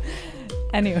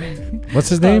 Anyway. What's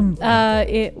his name?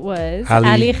 It was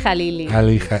Ali Khalili.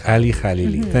 Ali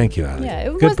Khalili. Thank you, Ali. Yeah, it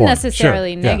Good wasn't point.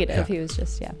 necessarily Sure. negative. Yeah. He was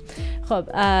just,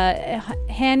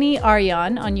 Hani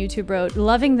Aryan on YouTube wrote,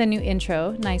 "Loving the new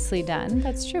intro. Nicely done."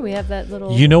 That's true. We have that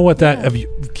little... You know what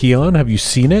Kian, have you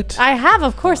seen it? I have.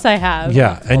 Of course I have.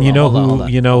 Yeah. And you know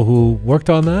who worked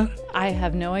on that? I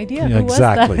have no idea. Yeah, who was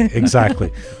that?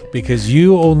 Exactly. Because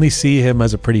you only see him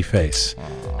as a pretty face.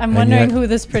 I'm wondering who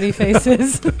this pretty face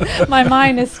is. My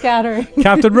mind is scattering.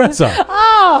 Captain Reza.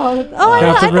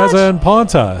 Captain Reza and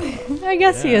Ponta. I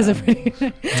guess he is a pretty...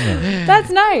 That's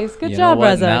nice. Good job,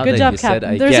 Reza. Now Good job,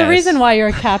 Captain. There's a reason why you're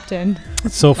a captain.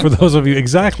 So for those of you,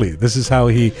 this is how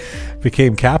he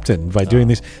became captain, by doing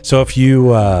these. So if you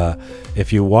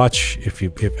watch,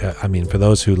 for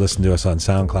those who listen to us on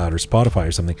SoundCloud or Spotify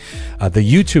or something, the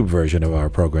YouTube version of our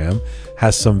program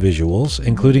has some visuals,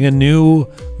 including a new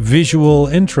visual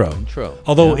intro.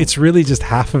 Although it's really just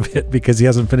half of it because he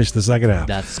hasn't finished the second half.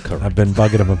 That's correct. I've been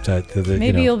bugging him up to the.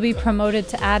 Maybe you'll be promoted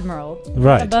to admiral.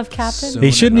 Right. Above captain.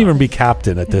 He shouldn't even be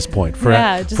captain at this point for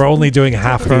only doing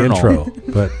half the intro.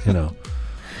 But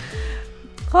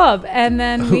Khob, and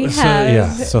then we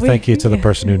have... So thank you to the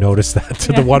person who noticed that,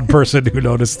 to the one person who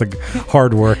noticed the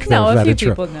hard work. No, of a that few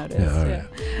intro. people noticed.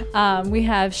 Yeah, We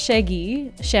have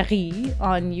Sheri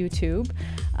on YouTube,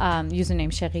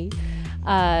 username Sheri,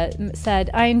 said,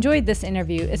 I enjoyed this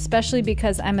interview, especially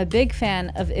because I'm a big fan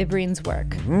of Ibreen's work.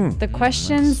 The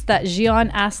questions that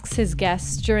Jian asks his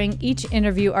guests during each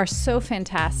interview are so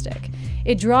fantastic.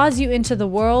 It draws you into the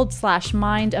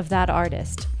world/mind of that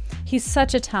artist. He's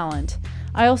such a talent.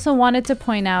 I also wanted to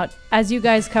point out, as you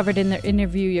guys covered in the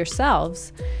interview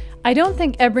yourselves, I don't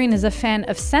think Ibreen is a fan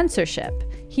of censorship.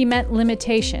 He meant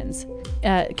limitations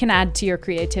can add to your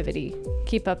creativity.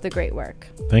 Keep up the great work.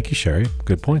 Thank you, Sherry.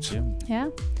 Good points. Yeah.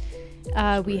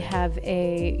 We have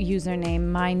a username,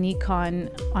 My Nikon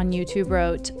on YouTube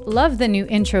wrote, love the new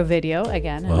intro video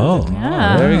again.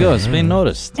 There we go. It's being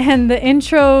noticed. And the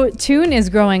intro tune is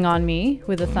growing on me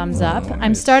with a thumbs up.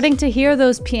 I'm starting to hear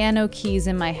those piano keys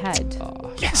in my head.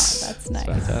 Yes. That's nice.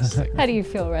 Fantastic. How do you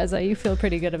feel, Reza? You feel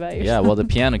pretty good about yourself. Yeah, well, the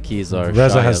piano keys are...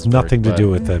 Reza has nothing to do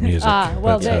with the music.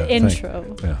 Well, the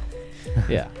intro. Yeah.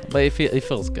 Yeah, but it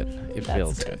feels good. It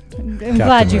feels good. I'm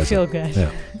glad you Reza. feel good. Yeah.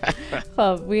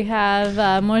 We have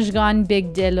Mojgan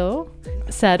Big Delo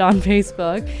said on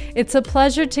Facebook, it's a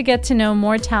pleasure to get to know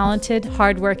more talented,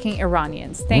 hardworking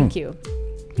Iranians. Thank you.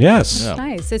 Yes. Yeah.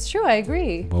 Nice. It's true. I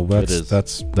agree. Well, It is.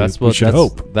 that's That's we what should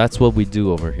hope. That's what we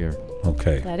do over here.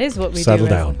 Okay. That is what we Settle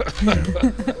do. down.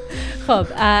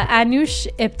 Anush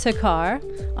Ibtikar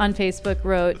on Facebook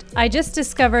wrote, I just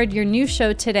discovered your new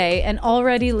show today and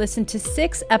already listened to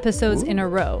 6 episodes in a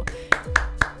row.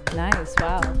 Nice.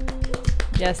 Wow.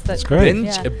 Yes, that's great.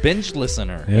 A binge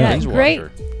listener. Yeah. Binge Great.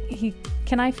 watcher.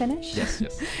 Can I finish? Yes.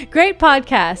 Great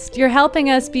podcast. You're helping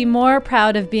us be more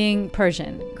proud of being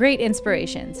Persian. Great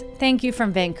inspirations. Thank you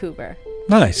from Vancouver.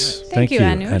 Nice. Thank you,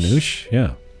 Anush.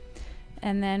 Yeah.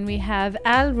 And then we have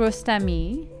Al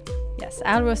Rostami. Yes,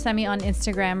 Al Rostami on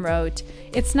Instagram wrote,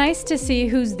 it's nice to see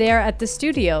who's there at the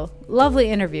studio. Lovely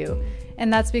interview.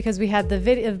 And that's because we had the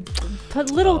video,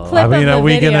 little clip of the are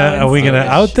we video. gonna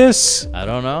out this? I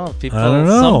don't know. I don't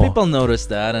know. Some people noticed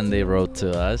that and they wrote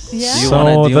to us. Yeah. Do you So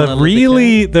wanna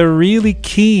the really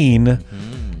keen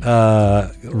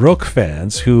Roqe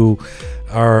fans who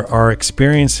are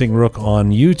experiencing Roqe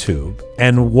on YouTube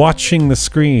and watching the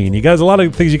screen. You guys, a lot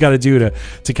of things you got to do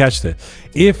to catch this.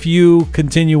 If you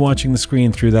continue watching the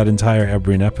screen through that entire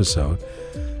Ibreen episode,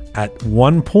 at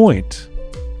one point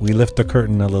we lift the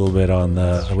curtain a little bit on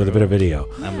with a bit of video.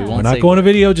 And we We're won't not say going to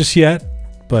video just yet,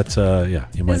 but yeah,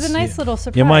 you might. It's a nice little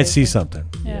surprise. You might see something.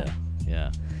 Yeah.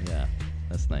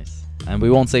 That's nice. And we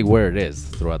won't say where it is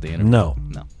throughout the interview. No.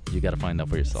 You got to find out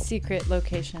for yourself. Secret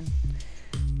location.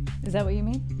 Is that what you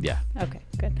mean? Yeah. Okay,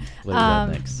 good. What about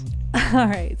next? All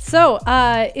right. So,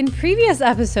 in previous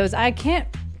episodes, I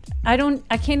don't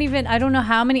know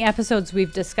how many episodes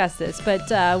we've discussed this,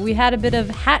 but we had a bit of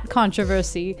hat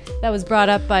controversy that was brought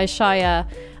up by Shaya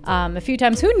a few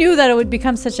times. Who knew that it would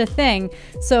become such a thing?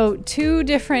 So 2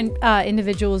 different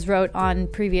individuals wrote on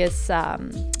previous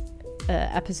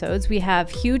episodes. We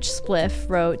have Huge Spliff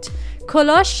wrote,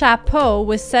 Kola chapeau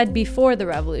was said before the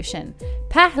revolution.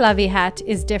 Pahlavi hat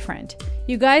is different.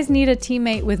 You guys need a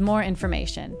teammate with more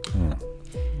information.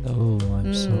 Oh,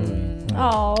 I'm sorry.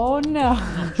 Oh, no.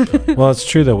 Well, it's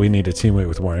true that we need a teammate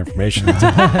with more information.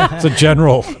 It's a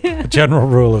general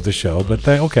rule of the show, but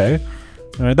okay.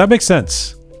 All right, that makes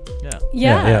sense.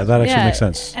 Yeah, that actually makes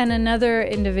sense. And another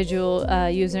individual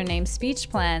username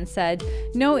Speechplan said,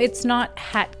 no, it's not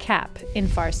hat cap in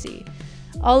Farsi.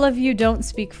 All of you don't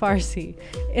speak Farsi.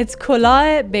 It's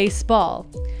kolai baseball.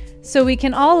 So we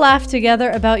can all laugh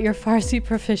together about your Farsi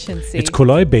proficiency. It's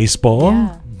kolai baseball?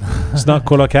 Yeah. It's not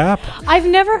kola cap? I've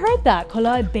never heard that.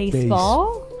 Kolai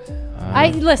baseball?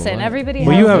 Everybody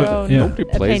Well, has you their have- own yeah. Nobody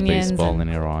plays opinions baseball and-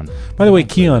 in Iran. By the way,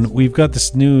 Keon, we've got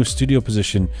this new studio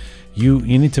position. You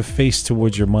need to face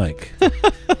towards your mic.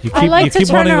 You keep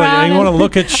turn wanting around you want to and-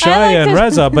 look at Shaya and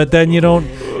Reza, but then you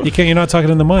can't. You're not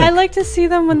talking in the mic. I like to see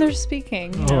them when they're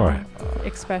speaking. All right.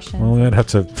 Expressions. Well, we might have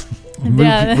to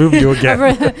move you again.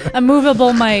 A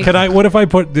movable mic. What if I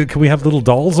can we have little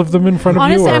dolls of them in front of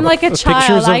Honestly, you? Or I'm like a child.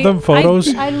 Pictures of them,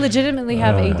 pphotos? I legitimately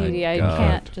have Oh, ADD. I God.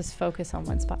 can't just focus on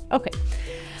one spot. Okay.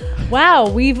 Wow,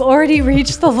 we've already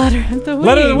reached the letter of the week.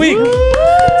 Letter of the week. Woo!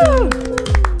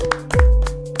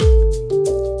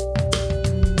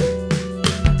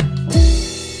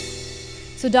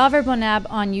 So Daver Bonab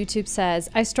on YouTube says,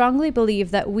 I strongly believe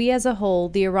that we as a whole,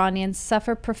 the Iranians,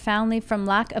 suffer profoundly from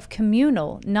lack of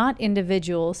communal, not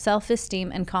individual,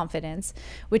 self-esteem and confidence,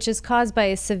 which is caused by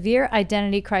a severe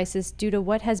identity crisis due to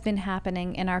what has been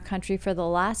happening in our country for the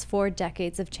last 4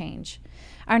 decades of change.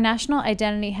 Our national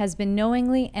identity has been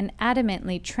knowingly and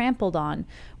adamantly trampled on,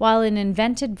 while an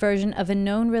invented version of a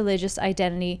known religious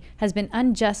identity has been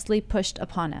unjustly pushed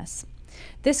upon us.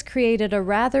 This created a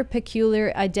rather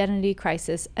peculiar identity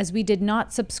crisis, as we did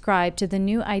not subscribe to the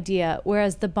new idea,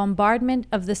 whereas the bombardment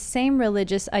of the same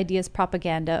religious ideas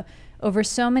propaganda over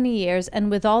so many years,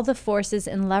 and with all the forces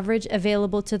and leverage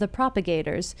available to the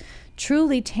propagators,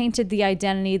 truly tainted the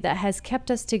identity that has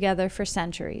kept us together for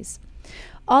centuries.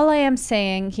 All I am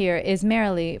saying here is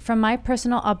merely from my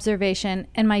personal observation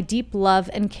and my deep love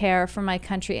and care for my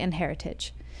country and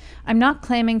heritage. I'm not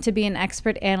claiming to be an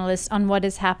expert analyst on what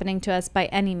is happening to us by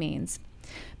any means.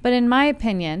 But in my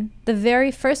opinion, the very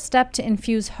first step to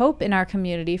infuse hope in our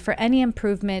community for any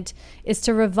improvement is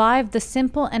to revive the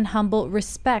simple and humble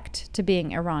respect to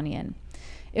being Iranian.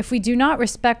 If we do not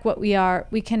respect what we are,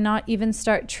 we cannot even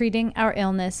start treating our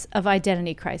illness of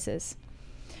identity crisis.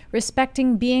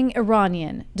 Respecting being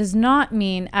Iranian does not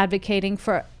mean advocating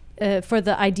for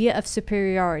the idea of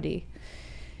superiority.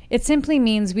 It simply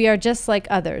means we are just like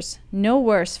others, no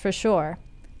worse for sure.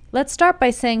 Let's start by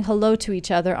saying hello to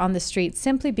each other on the street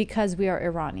simply because we are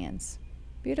Iranians.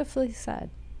 Beautifully said.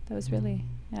 That was really,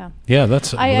 yeah. Yeah,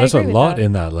 there's a lot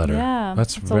in that letter. Yeah,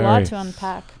 that's a lot to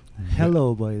unpack.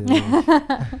 Hello, by the way.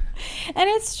 And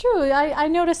it's true. I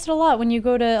noticed it a lot. When you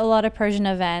go to a lot of Persian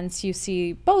events, you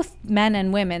see both men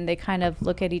and women, they kind of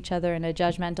look at each other in a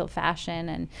judgmental fashion.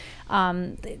 And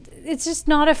it's just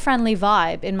not a friendly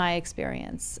vibe in my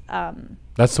experience.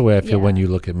 That's the way I feel when you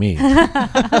look at me.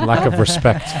 Lack of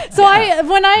respect. So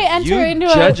when I enter into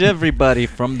judge everybody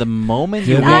from the moment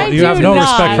you you have no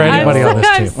respect for anybody on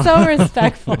this team. I'm so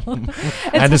respectful.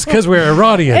 And it's because we're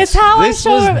Iranians. It's how I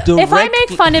show. If I make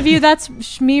fun of you,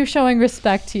 that's me showing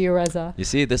respect to you, Reza. You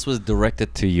see, this was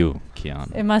directed to you,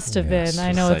 Kian. It must have been.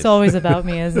 I know it's always about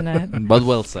me, isn't it? But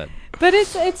well said. But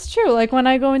it's true. Like when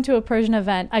I go into a Persian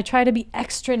event, I try to be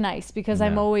extra nice because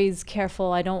I'm always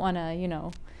careful. I don't want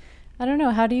to, I don't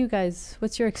know. How do you guys?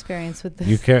 What's your experience with this?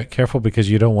 You careful because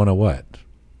you don't want to what?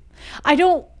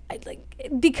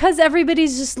 Because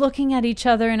everybody's just looking at each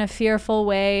other in a fearful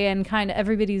way, and kind of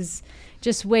everybody's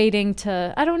just waiting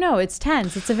to. I don't know. It's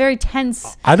tense. It's a very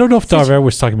tense. I don't know if Darver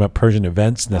was talking about Persian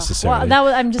events necessarily. Well,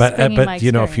 I'm just. But my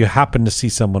if you happen to see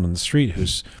someone on the street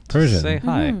who's Persian, say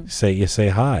hi. You say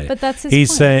hi. But that's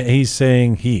his point. He's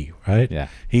saying he, right? Yeah.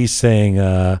 He's saying.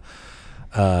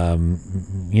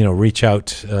 Reach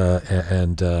out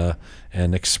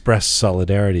and express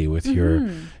solidarity with your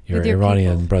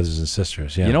Iranian people. Brothers and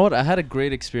sisters. Yeah. You know what? I had a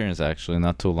great experience actually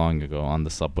not too long ago on the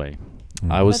subway.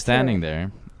 I was standing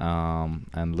there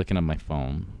and looking at my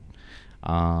phone,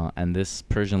 and this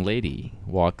Persian lady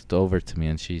walked over to me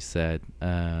and she said,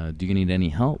 "Do you need any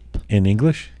help?" In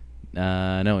English?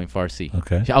 No, in Farsi.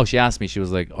 Okay. She asked me. She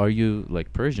was like, "Are you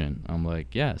like Persian?" I'm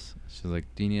like, "Yes." She's like,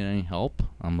 "Do you need any help?"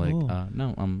 I'm like,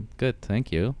 "No, I'm good,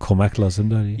 thank you." Komak lazım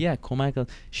dari. Yeah, komak.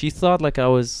 She thought like I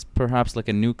was perhaps like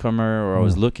a newcomer or I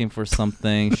was looking for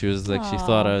something. She was like, she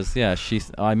thought I was. Yeah,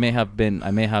 I may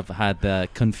have had the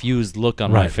confused look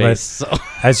on my face. Right. So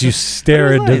as you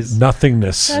stare into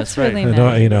nothingness. That's really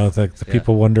nice. The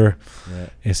people wonder,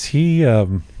 is he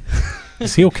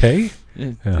okay?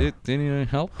 Do you need any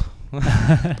help?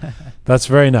 That's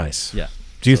very nice. Yeah.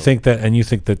 Do you think that, and you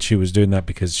think that she was doing that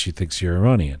because she thinks you're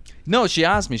Iranian? No, she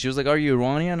asked me. She was like, "Are you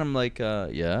Iranian?" I'm like,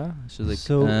 "Yeah." She was like,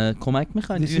 "Komak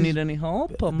mikhan? Do you need any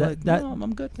help?" I'm like, "No,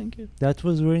 I'm good, thank you." That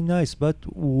was very nice, but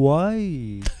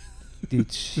why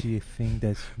did she think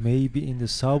that maybe in the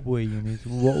subway you need?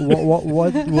 What were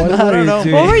you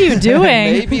doing? What were you doing?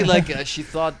 Maybe like she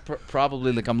thought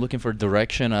probably like I'm looking for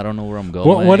direction. I don't know where I'm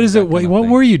going. What is it? What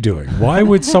were you doing? Why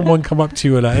would someone come up to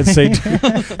you and say,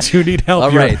 "Do you need help?"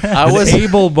 All right, I was an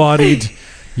able-bodied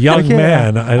young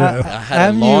man. I had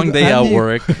a long day at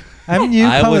work. I'm a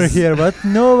newcomer here, but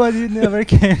nobody never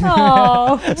came.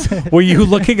 Were you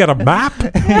looking at a map?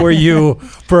 Were you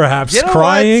perhaps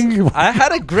crying? I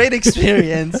had a great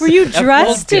experience. Were you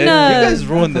dressed in a... You guys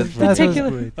ruined it for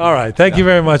particular... All right. Thank you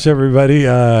very much, everybody.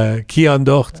 Kian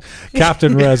Docht,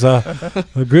 Captain Reza,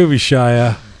 Groovy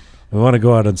Shaya. We want to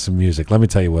go out on some music. Let me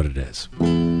tell you what it is.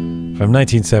 From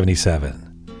 1977.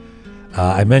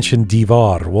 I mentioned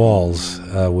Divar, Walls,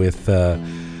 with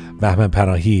Bahman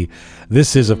Panahi.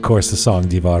 This is, of course, the song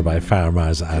Divar by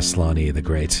Farmaz Aslani, the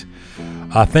great.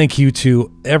 Thank you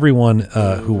to everyone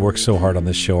who worked so hard on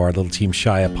this show. Our little team,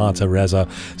 Shaya, Panta, Reza,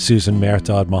 Susan,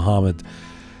 Mertad, Mohammed,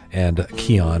 and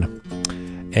Kian.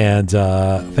 And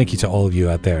thank you to all of you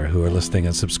out there who are listening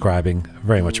and subscribing.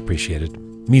 Very much appreciated.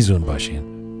 Mizun Bashin.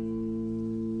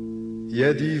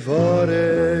 یه دیواره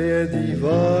یه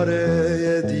دیواره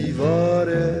یه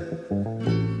دیواره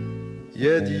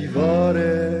یه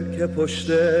دیواره که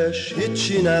پشتش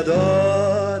هیچی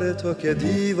نداره، تو که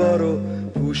دیوارو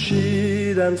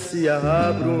پوشیدن سیاه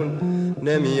ابرون،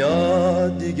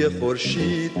 نمیاد دیگه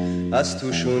خورشید از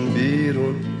توشون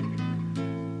بیرون.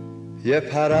 یه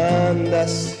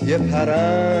پرندست، یه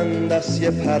پرندست،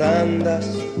 یه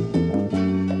پرندست،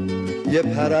 یه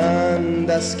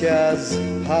پرندست که از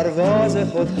پرواز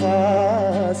خود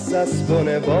هست، از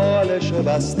بن بالشو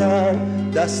بستن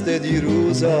دست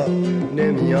دیروزا،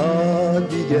 نمیاد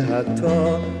دیگه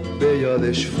حتی به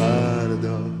یادش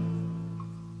فردا.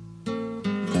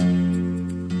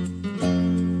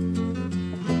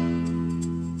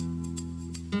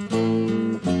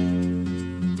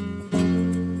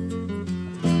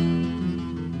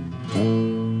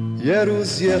 یه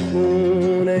روز یه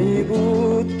خونه ای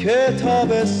بود که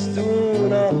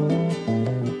تابستونا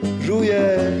روی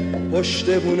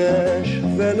پشت بونش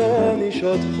ولو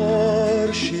میشد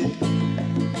خورشید.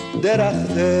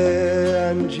 درخت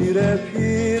انجیر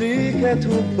پیری که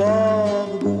تو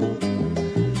باغ بود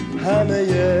همه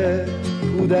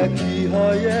کودکی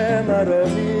های مرا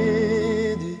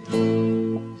میدید.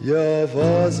 یه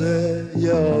آوازه،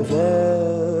 یه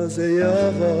آوازه، یه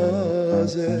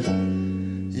آوازه،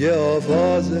 یه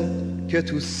آوازه که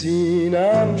تو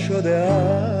سینم شده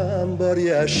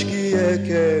انباری، اشکیه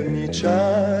که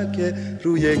میچکه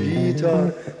روی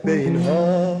گیتار. به این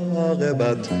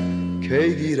عاقبت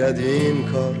کی گیرد این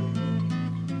کار؟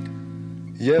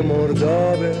 یه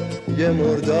مردابه، یه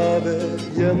مردابه،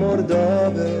 یه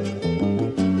مردابه،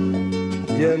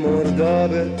 یه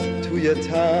مردابه توی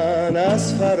تن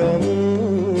از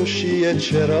فراموشی، یه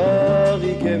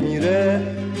چراغی که میره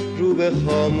رو به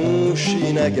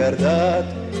خاموشی، نگردد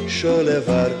شعله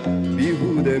ور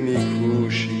بیهوده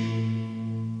میکوشی.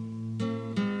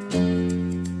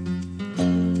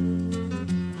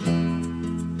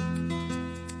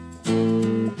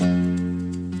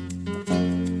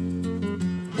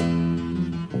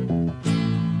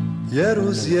 یه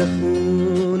روز یه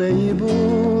خونه ای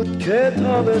بود که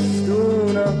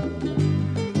تابستونم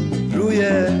روی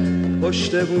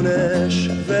پشت بونش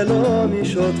ولو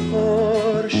میشد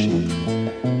خورشید.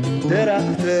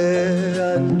 درخت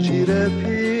انجیر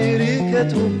پیری که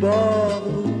تو باغ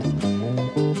بود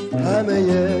همه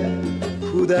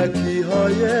کودکی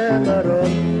های مرا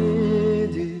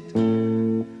میدید.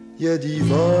 یه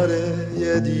دیواره،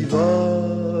 یه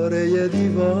دیواره، یه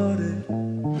دیواره،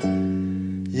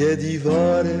 یه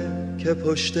دیواره که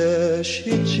پشتش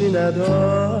هیچی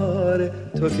نداره،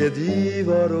 تو که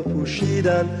دیوارو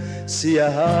پوشیدن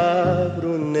سیاه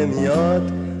ابرون،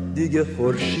 نمیاد دیگه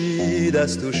خورشید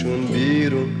از توشون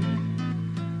بیرون.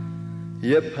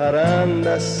 یه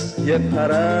پرندست، یه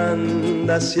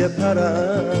پرندست، یه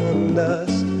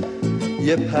پرندست،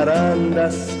 یه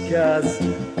پرندست که از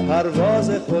پرواز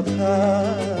خود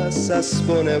هست، از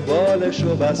بن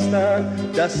بالشو بستن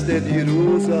دست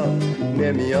دیروزا،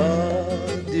 نمیاد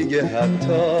دیگه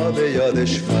حتی به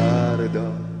یادش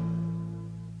فردا.